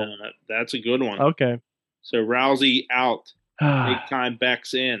 Oh, that's a good one. Okay. So Rousey out. Big time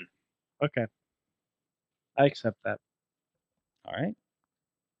Bex in. Okay. I accept that. All right.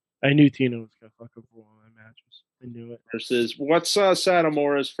 I knew Tina was gonna fuck up all my matches. I knew it. Versus what's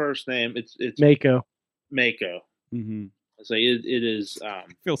Sadamora's first name? It's Mako. Mako. Mm-hmm. So it is. I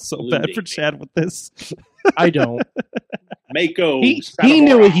feel so bad for Chad with this. I don't. Mako. He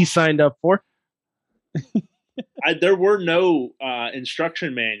knew what he signed up for. There were no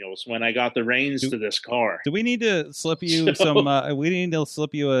instruction manuals when I got the reins to this car. Do we need to slip you some? We need to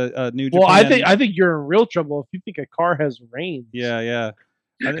slip you a New Japan. Well, I think you're in real trouble if you think a car has reins. Yeah.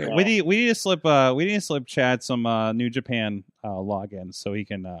 We need to slip Chad some New Japan logins so he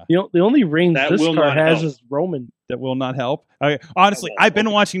can. The only reins this car has is Roman. That will not help. Okay. Honestly, I've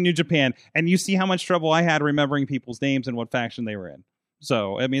been watching New Japan, and you see how much trouble I had remembering people's names and what faction they were in.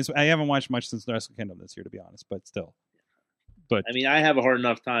 So I mean, I haven't watched much since the Wrestle Kingdom this year, to be honest. But still, I mean, I have a hard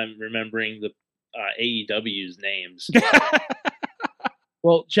enough time remembering the AEW's names.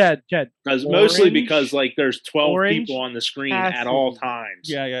 Well, Chad, mostly because like there's 12 Orange people on the screen at all times.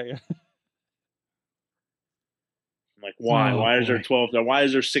 Yeah. I'm like, why? Why is there 12? Why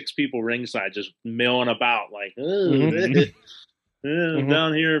is there 6 people ringside just milling about like,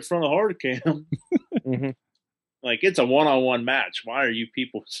 down here in front of Hard Cam? Like, it's a one-on-one match. Why are you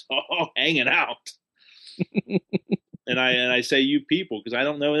people all hanging out? and I say you people because I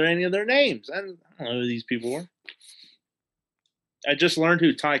don't know any of their names. I don't know who these people are. I just learned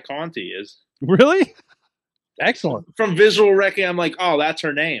who Ty Conti is. Really? Excellent. From visual recce, I'm like, oh, that's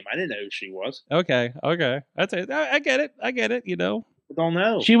her name. I didn't know who she was. Okay. That's it. I get it. You know. I don't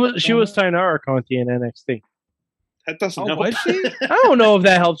know. She was Tainara Conti in NXT. That doesn't help. Was she? I don't know if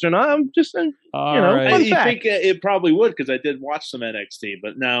that helps or not. I'm just saying. Right. I think it probably would because I did watch some NXT,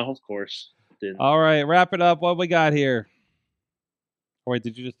 but no, of course. Captain. All right, wrap it up. What we got here? Or wait,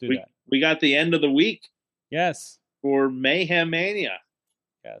 did you just do that? We got the end of the week Yes. for Mayhem Mania.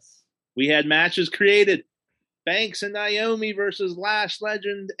 Yes. We had matches created. Banks and Naomi versus Lash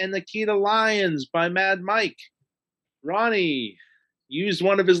Legend and Nikita Lyons by Mad Mike. Ronnie used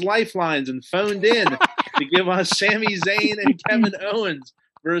one of his lifelines and phoned in to give us Sami Zayn and Kevin Owens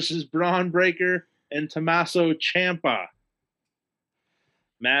versus Braun Breaker and Tommaso Ciampa.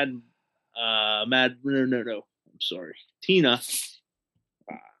 No. I'm sorry. Tina.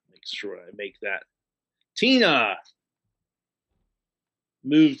 Make sure I make that. Tina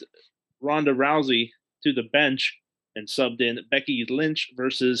moved Ronda Rousey to the bench and subbed in Becky Lynch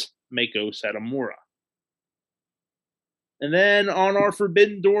versus Mako Satomura. And then on our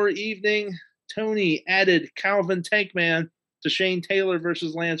Forbidden Door evening, Tony added Calvin Tankman to Shane Taylor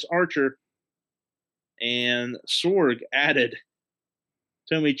versus Lance Archer. And Sorg added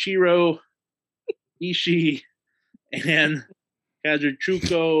Tomichiro Ishii and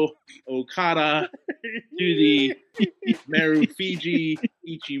Kazuchika Okada to the Marufuji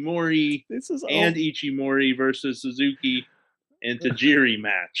Ichimori and Ichimori versus Suzuki and Tajiri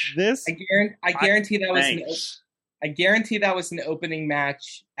match. I guarantee that was I guarantee that was an opening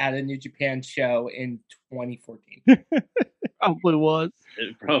match at a New Japan show in 2014. Probably was.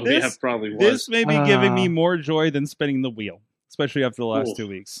 It probably was. This may be giving me more joy than spinning the wheel, especially after the last 2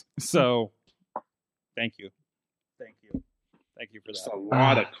 weeks. So, thank you. Thank you for Just that. a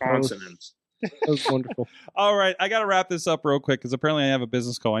lot of consonants. That was wonderful. All right, I got to wrap this up real quick because apparently I have a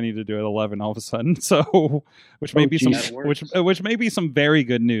business call I need to do at 11 all of a sudden. So, which may be some very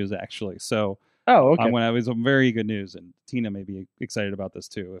good news actually. So, okay. I'm going to have some very good news, and Tina may be excited about this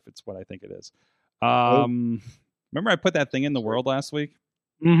too if it's what I think it is. Remember I put that thing in the world last week?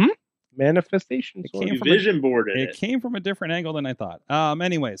 Mm-hmm. Manifestation. Vision boarded it came from a different angle than I thought.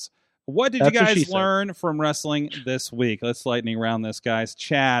 Anyways. What did you guys learn from wrestling this week? Let's lightning round this, guys.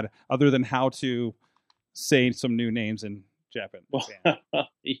 Chad, other than how to say some new names in Japan.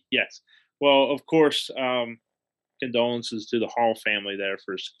 Yes. Well, of course, condolences to the Hall family there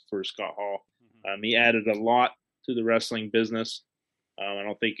for Scott Hall. He added a lot to the wrestling business. I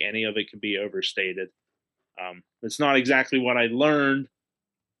don't think any of it can be overstated. It's not exactly what I learned,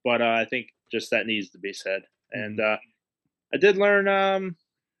 but I think just that needs to be said. And I did learn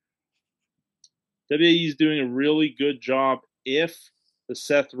WWE's doing a really good job if the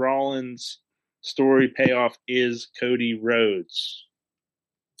Seth Rollins story payoff is Cody Rhodes.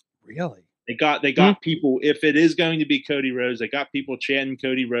 Really? They got people, if it is going to be Cody Rhodes, they got people chanting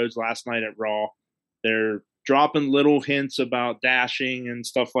Cody Rhodes last night at Raw. They're dropping little hints about dashing and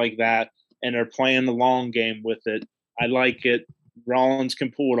stuff like that, and they're playing the long game with it. I like it. Rollins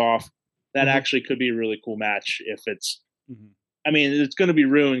can pull it off. That actually could be a really cool match if it's I mean, it's going to be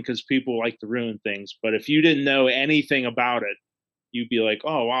ruined because people like to ruin things. But if you didn't know anything about it, you'd be like,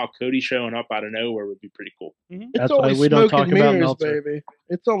 "Oh wow, Cody showing up out of nowhere would be pretty cool." It's only smoke and mirrors, baby.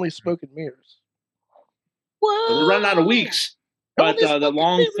 It's only smoke and mirrors. Well, we're running out of weeks, but the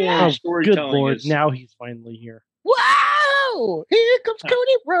long form storytelling. Good Lord! Now he's finally here. Wow! Here comes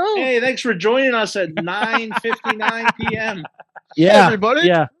Cody Rhodes. Hey, thanks for joining us at 9:59 p.m. Yeah, everybody.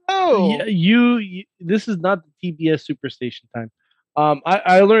 Yeah. Oh, you. This is not the TBS Superstation time.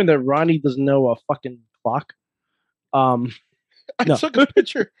 I learned that Ronnie doesn't know a fucking clock. I took a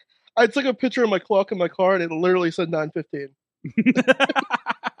picture. I took a picture of my clock in my car, and it literally said 9:15.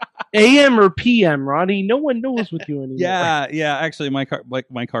 AM or PM, Ronnie? No one knows with you anymore. Yeah. Actually, my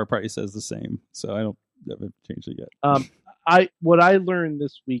car probably says the same, so I haven't changed it yet. What I learned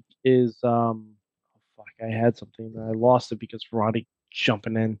this week is I had something and I lost it because Ronnie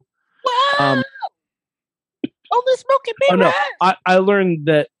jumping in. Wow! Only smoking mirrors. I learned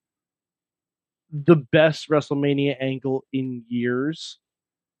that the best WrestleMania angle in years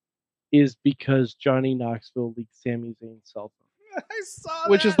is because Johnny Knoxville leaked Sami Zayn's cell phone. I saw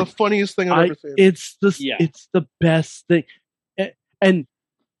Which is the funniest thing I've ever seen. It's the best thing. And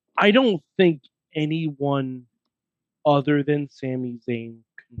I don't think anyone other than Sami Zayn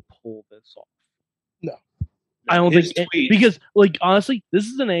can pull this off. No. I don't think because honestly, this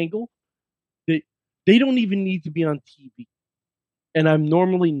is an angle that they don't even need to be on TV. And I'm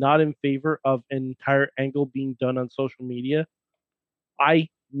normally not in favor of an entire angle being done on social media. I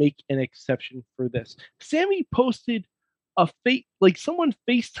make an exception for this. Sammy posted someone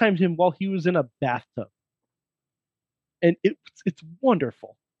FaceTimed him while he was in a bathtub. And it's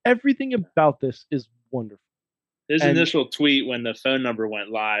wonderful. Everything about this is wonderful. His initial tweet when the phone number went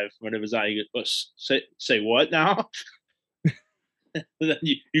live, when it was out, he goes, say what now? Then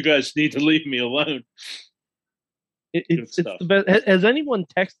you guys need to leave me alone. It's the best. Has anyone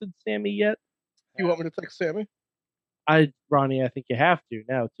texted Sammy yet? You want me to text Sammy? Ronnie, I think you have to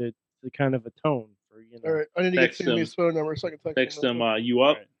now to kind of atone for All right, I need to get Text Sammy's phone number so I can text them, him. you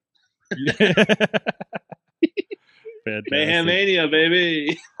up? Mayhem Mania,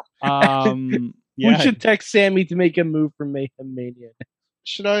 baby. We should text Sammy to make a move for Mayhem Mania.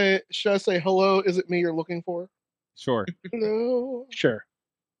 Should I say hello? Is it me you're looking for? Sure. No. Sure.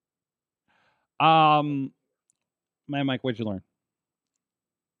 Man, Mike, what'd you learn?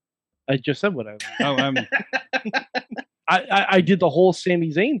 I just said what I learned. I did the whole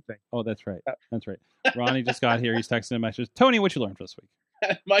Sami Zayn thing. Oh, that's right. That's right. Ronnie just got here. He's texting a message. Tony, what you learned this week?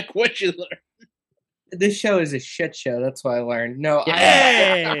 Mike, what you learn? This show is a shit show. That's what I learned. No,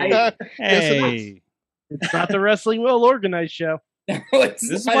 Hey! Hey! It's not the Wrestling Well Organized show. This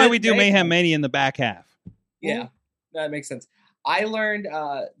is why we do Mayhem Mania in the back half. Yeah, that makes sense. I learned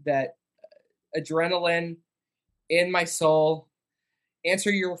that adrenaline in my soul.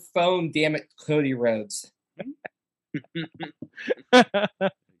 Answer your phone, damn it, Cody Rhodes. There you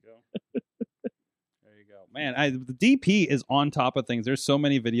go. Man, the DP is on top of things. There's so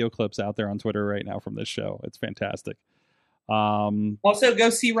many video clips out there on Twitter right now from this show. It's fantastic. Also, go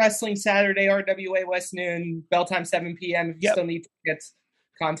see Wrestling Saturday, RWA West Noon, bell time 7 p.m. If you still need tickets,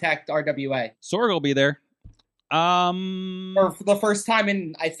 contact RWA. Sorg will be there. Or for the first time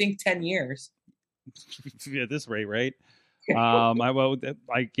in, I think, 10 years. At this rate, right?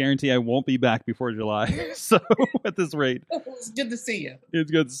 I guarantee I won't be back before July. So at this rate, It's good to see you.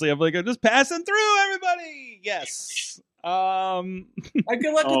 it's good to see. I'm just passing through, everybody. Yes. Good luck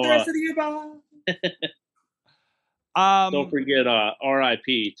with the rest of the year, Bob. Don't forget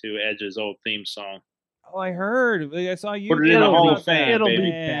R.I.P. to Edge's old theme song. Oh, I heard. I saw you. Put it in the Hall of Fame. It'll baby.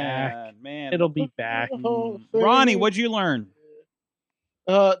 be back. Man. It'll be back. Ronnie, what'd you learn?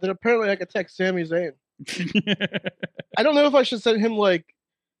 That apparently I could text Sami Zayn. I don't know if I should send him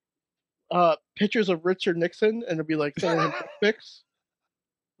pictures of Richard Nixon and it'd be like sending him pics.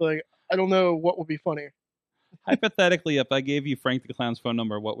 Like, I don't know what would be funny. Hypothetically, if I gave you Frank the Clown's phone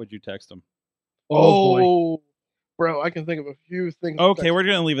number, what would you text him? Oh, bro, I can think of a few things. Okay, we're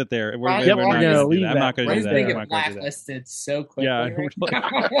gonna leave it there. We're Right. not gonna do that. Leave I'm not gonna do Ryan's that. gonna I'm get not gonna do that. blacklisted so quickly. Yeah.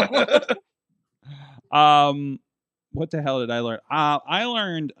 Right? What the hell did I learn? I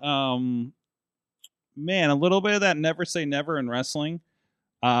learned, man, a little bit of that never say never in wrestling.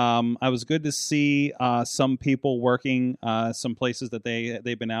 I was good to see some people working some places that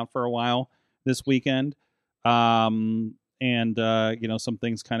they've been out for a while this weekend, and some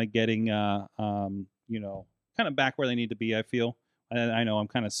things kind of getting kind of back where they need to be. I feel. I know I'm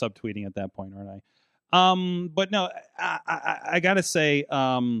kind of subtweeting at that point, aren't I? But no, I gotta say,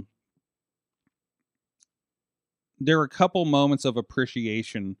 there were a couple moments of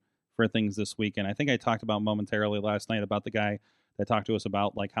appreciation for things this weekend. I think I talked about momentarily last night about the guy that talked to us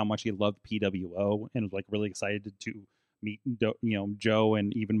about like how much he loved PWO and was like really excited to meet Joe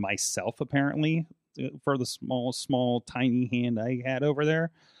and even myself apparently for the small tiny hand I had over there.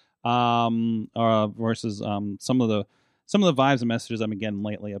 Versus some of the vibes and messages I'm getting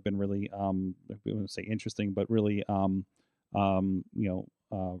lately have been really I wouldn't say interesting, but really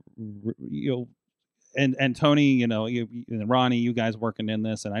and Tony, you and Ronnie, you guys working in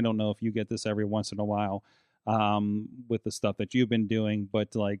this, and I don't know if you get this every once in a while with the stuff that you've been doing,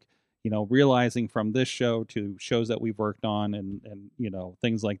 but like, realizing from this show to shows that we've worked on and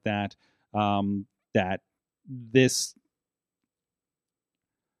things like that, that this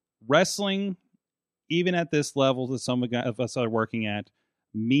wrestling, even at this level that some of us are working at,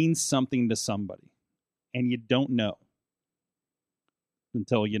 means something to somebody, and you don't know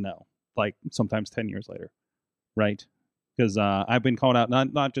until you know. Like sometimes 10 years later, right? Because I've been called out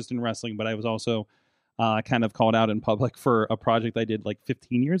not just in wrestling, but I was also kind of called out in public for a project I did like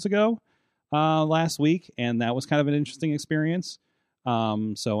 15 years ago last week, and that was kind of an interesting experience.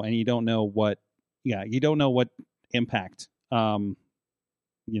 And you don't know what impact, no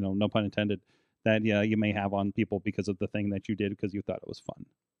pun intended, that you may have on people because of the thing that you did because you thought it was fun.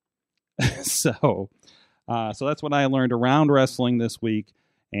 So that's what I learned around wrestling this week.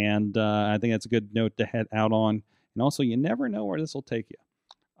 And I think that's a good note to head out on. And also, you never know where this will take you.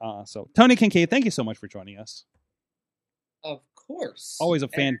 So, Tony Kincaid, thank you so much for joining us. Of course. Always a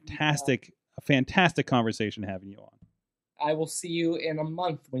fantastic conversation having you on. I will see you in a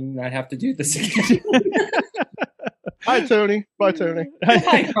month when I have to do this again. Hi, Tony. Bye, Tony.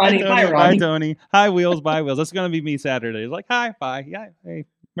 Hi, Ronnie. Bye, Ronnie. Hi, Tony. Hi, Wheels. Bye, Wheels. That's going to be me Saturday. It's like, hi, bye. Yeah, hey,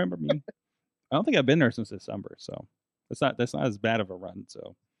 remember me? I don't think I've been there since December, so that's not as bad of a run.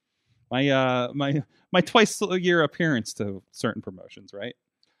 So my twice a year appearance to certain promotions, right?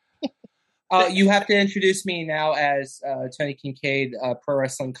 You have to introduce me now as Tony Kincaid, pro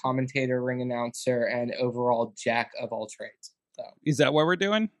wrestling commentator, ring announcer, and overall jack of all trades. So Is that what we're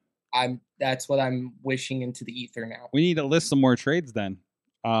doing? that's what I'm wishing into the ether now. We need to list some more trades then.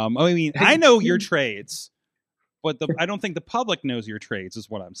 I know your trades, but I don't think the public knows your trades, is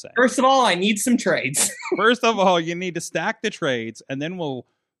what I'm saying. First of all, I need some trades. First of all, you need to stack the trades, and then we'll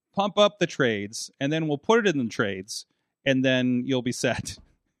pump up the trades, and then we'll put it in the trades, and then you'll be set.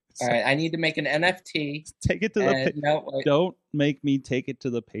 All right, I need to make an NFT. Take it to the Don't make me take it to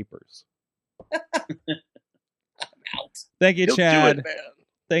the papers. I'm out. Thank you, You'll Chad. do it, man.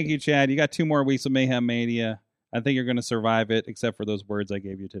 Thank you, Chad. You got 2 more weeks of Mayhem Mania. I think you're going to survive it, except for those words I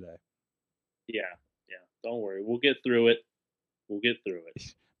gave you today. Yeah. Don't worry. We'll get through it.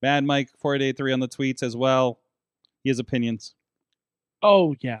 Mad Mike 483 on the tweets as well. He has opinions.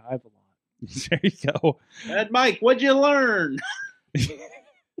 Oh yeah, I have a lot. There you go. Ed Mike, what'd you learn?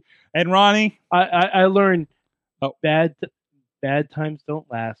 And Ronnie, I learned bad times don't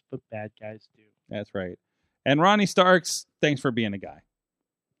last, but bad guys do. that's right. And Ronnie Starks, thanks for being a guy.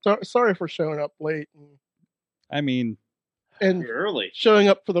 So, sorry for showing up late I mean, and You're early. showing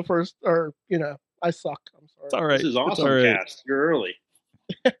up for the first, I suck. I'm sorry. it's all right. This is awesome, It's all right. cast. You're early.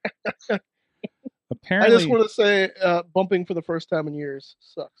 I Apparently, just want to say, bumping for the first time in years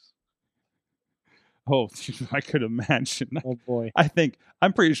sucks. oh, I could imagine. Oh boy.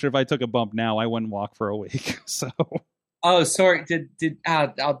 I'm pretty sure if I took a bump now, I wouldn't walk for a week. So, Oh, sorry.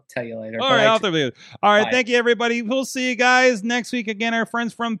 I'll tell you later. all but right, I- I'll tell you. All right, Bye. thank you, everybody. We'll see you guys next week again. Our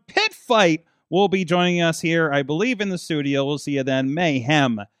friends from Pit Fight will be joining us here, I believe, in the studio. We'll see you then.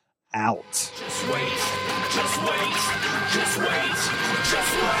 Mayhem out. Just wait, just wait, just wait, just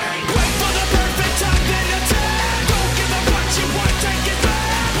wait. Wait for the perfect time, then attack. Don't give up what you want, take it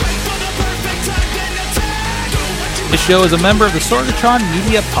back. Wait for the perfect time, then attack. Do what you This show is a member of the Sorgatron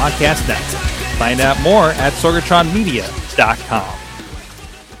Media Podcast Network. Find out more at sorgatronmedia.com.